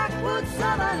no backwoods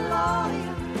southern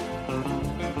lawyer,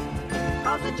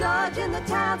 'cause the judge in the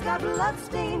town's got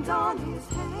bloodstains on his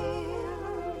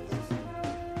hands.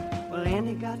 Well,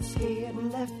 Andy got scared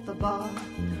and left the bar,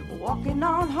 walking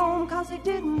on home 'cause he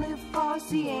didn't live far.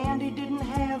 See, Andy didn't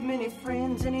have many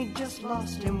friends and he just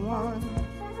lost him one.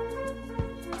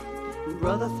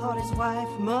 Brother thought his wife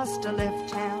must have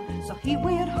left town, so he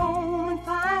went home and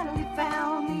finally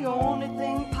found the only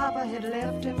thing Papa had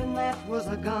left him, and that was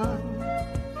a gun.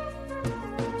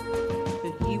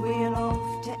 Then he went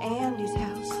off to Andy's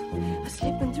house,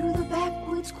 slipping through the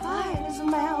backwoods quiet as a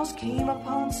mouse. Came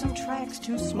upon some tracks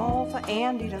too small for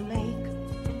Andy to make.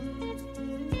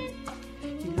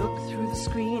 He looked through the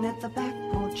screen at the back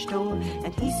porch door,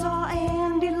 and he saw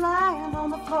Andy lying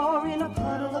on the floor in a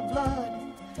puddle of blood,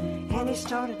 and he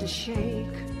started to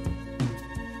shake.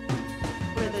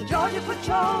 Well, the Georgia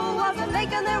Patrol wasn't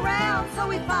making their round, so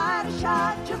he fired a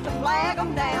shot just to flag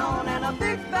them down. And a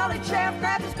big-bellied sheriff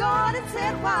grabbed his gun and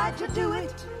said, "Why'd you do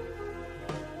it?"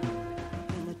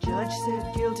 And the judge said,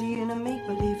 "Guilty in a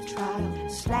make-believe trial."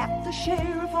 Slapped the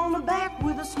sheriff on the back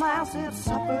with a smile, said,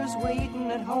 "Supper's waiting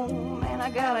at home, and I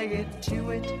gotta get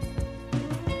to it."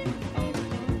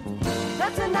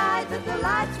 That's the night that the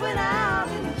lights went out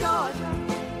in Georgia.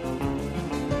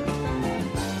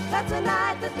 That's the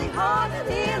night that they hung an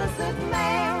innocent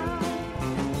man.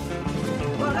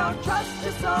 Well, don't trust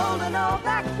your soul to no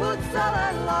backwoods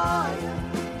southern lawyer,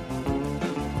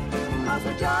 'cause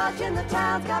the judge in the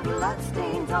town's got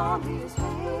bloodstains on his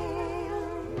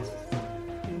hands.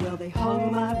 Well, they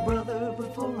hung my brother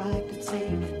before I could say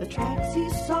the tracks he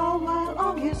saw while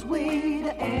on his way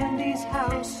to Andy's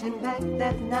house and back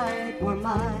that night were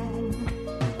mine.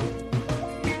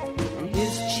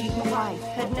 His cheating wife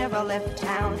had never left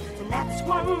town, and that's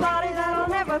one body that'll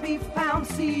never be found.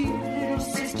 See, little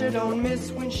sister don't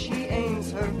miss when she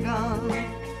aims her gun.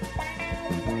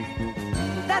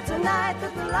 That's the night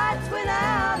that the lights went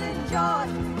out in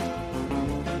Georgia.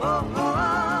 Oh, oh,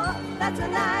 oh. That's the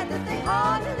night that they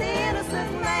hung an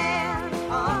innocent man.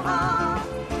 Oh, oh.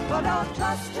 But don't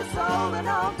trust your soul to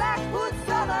no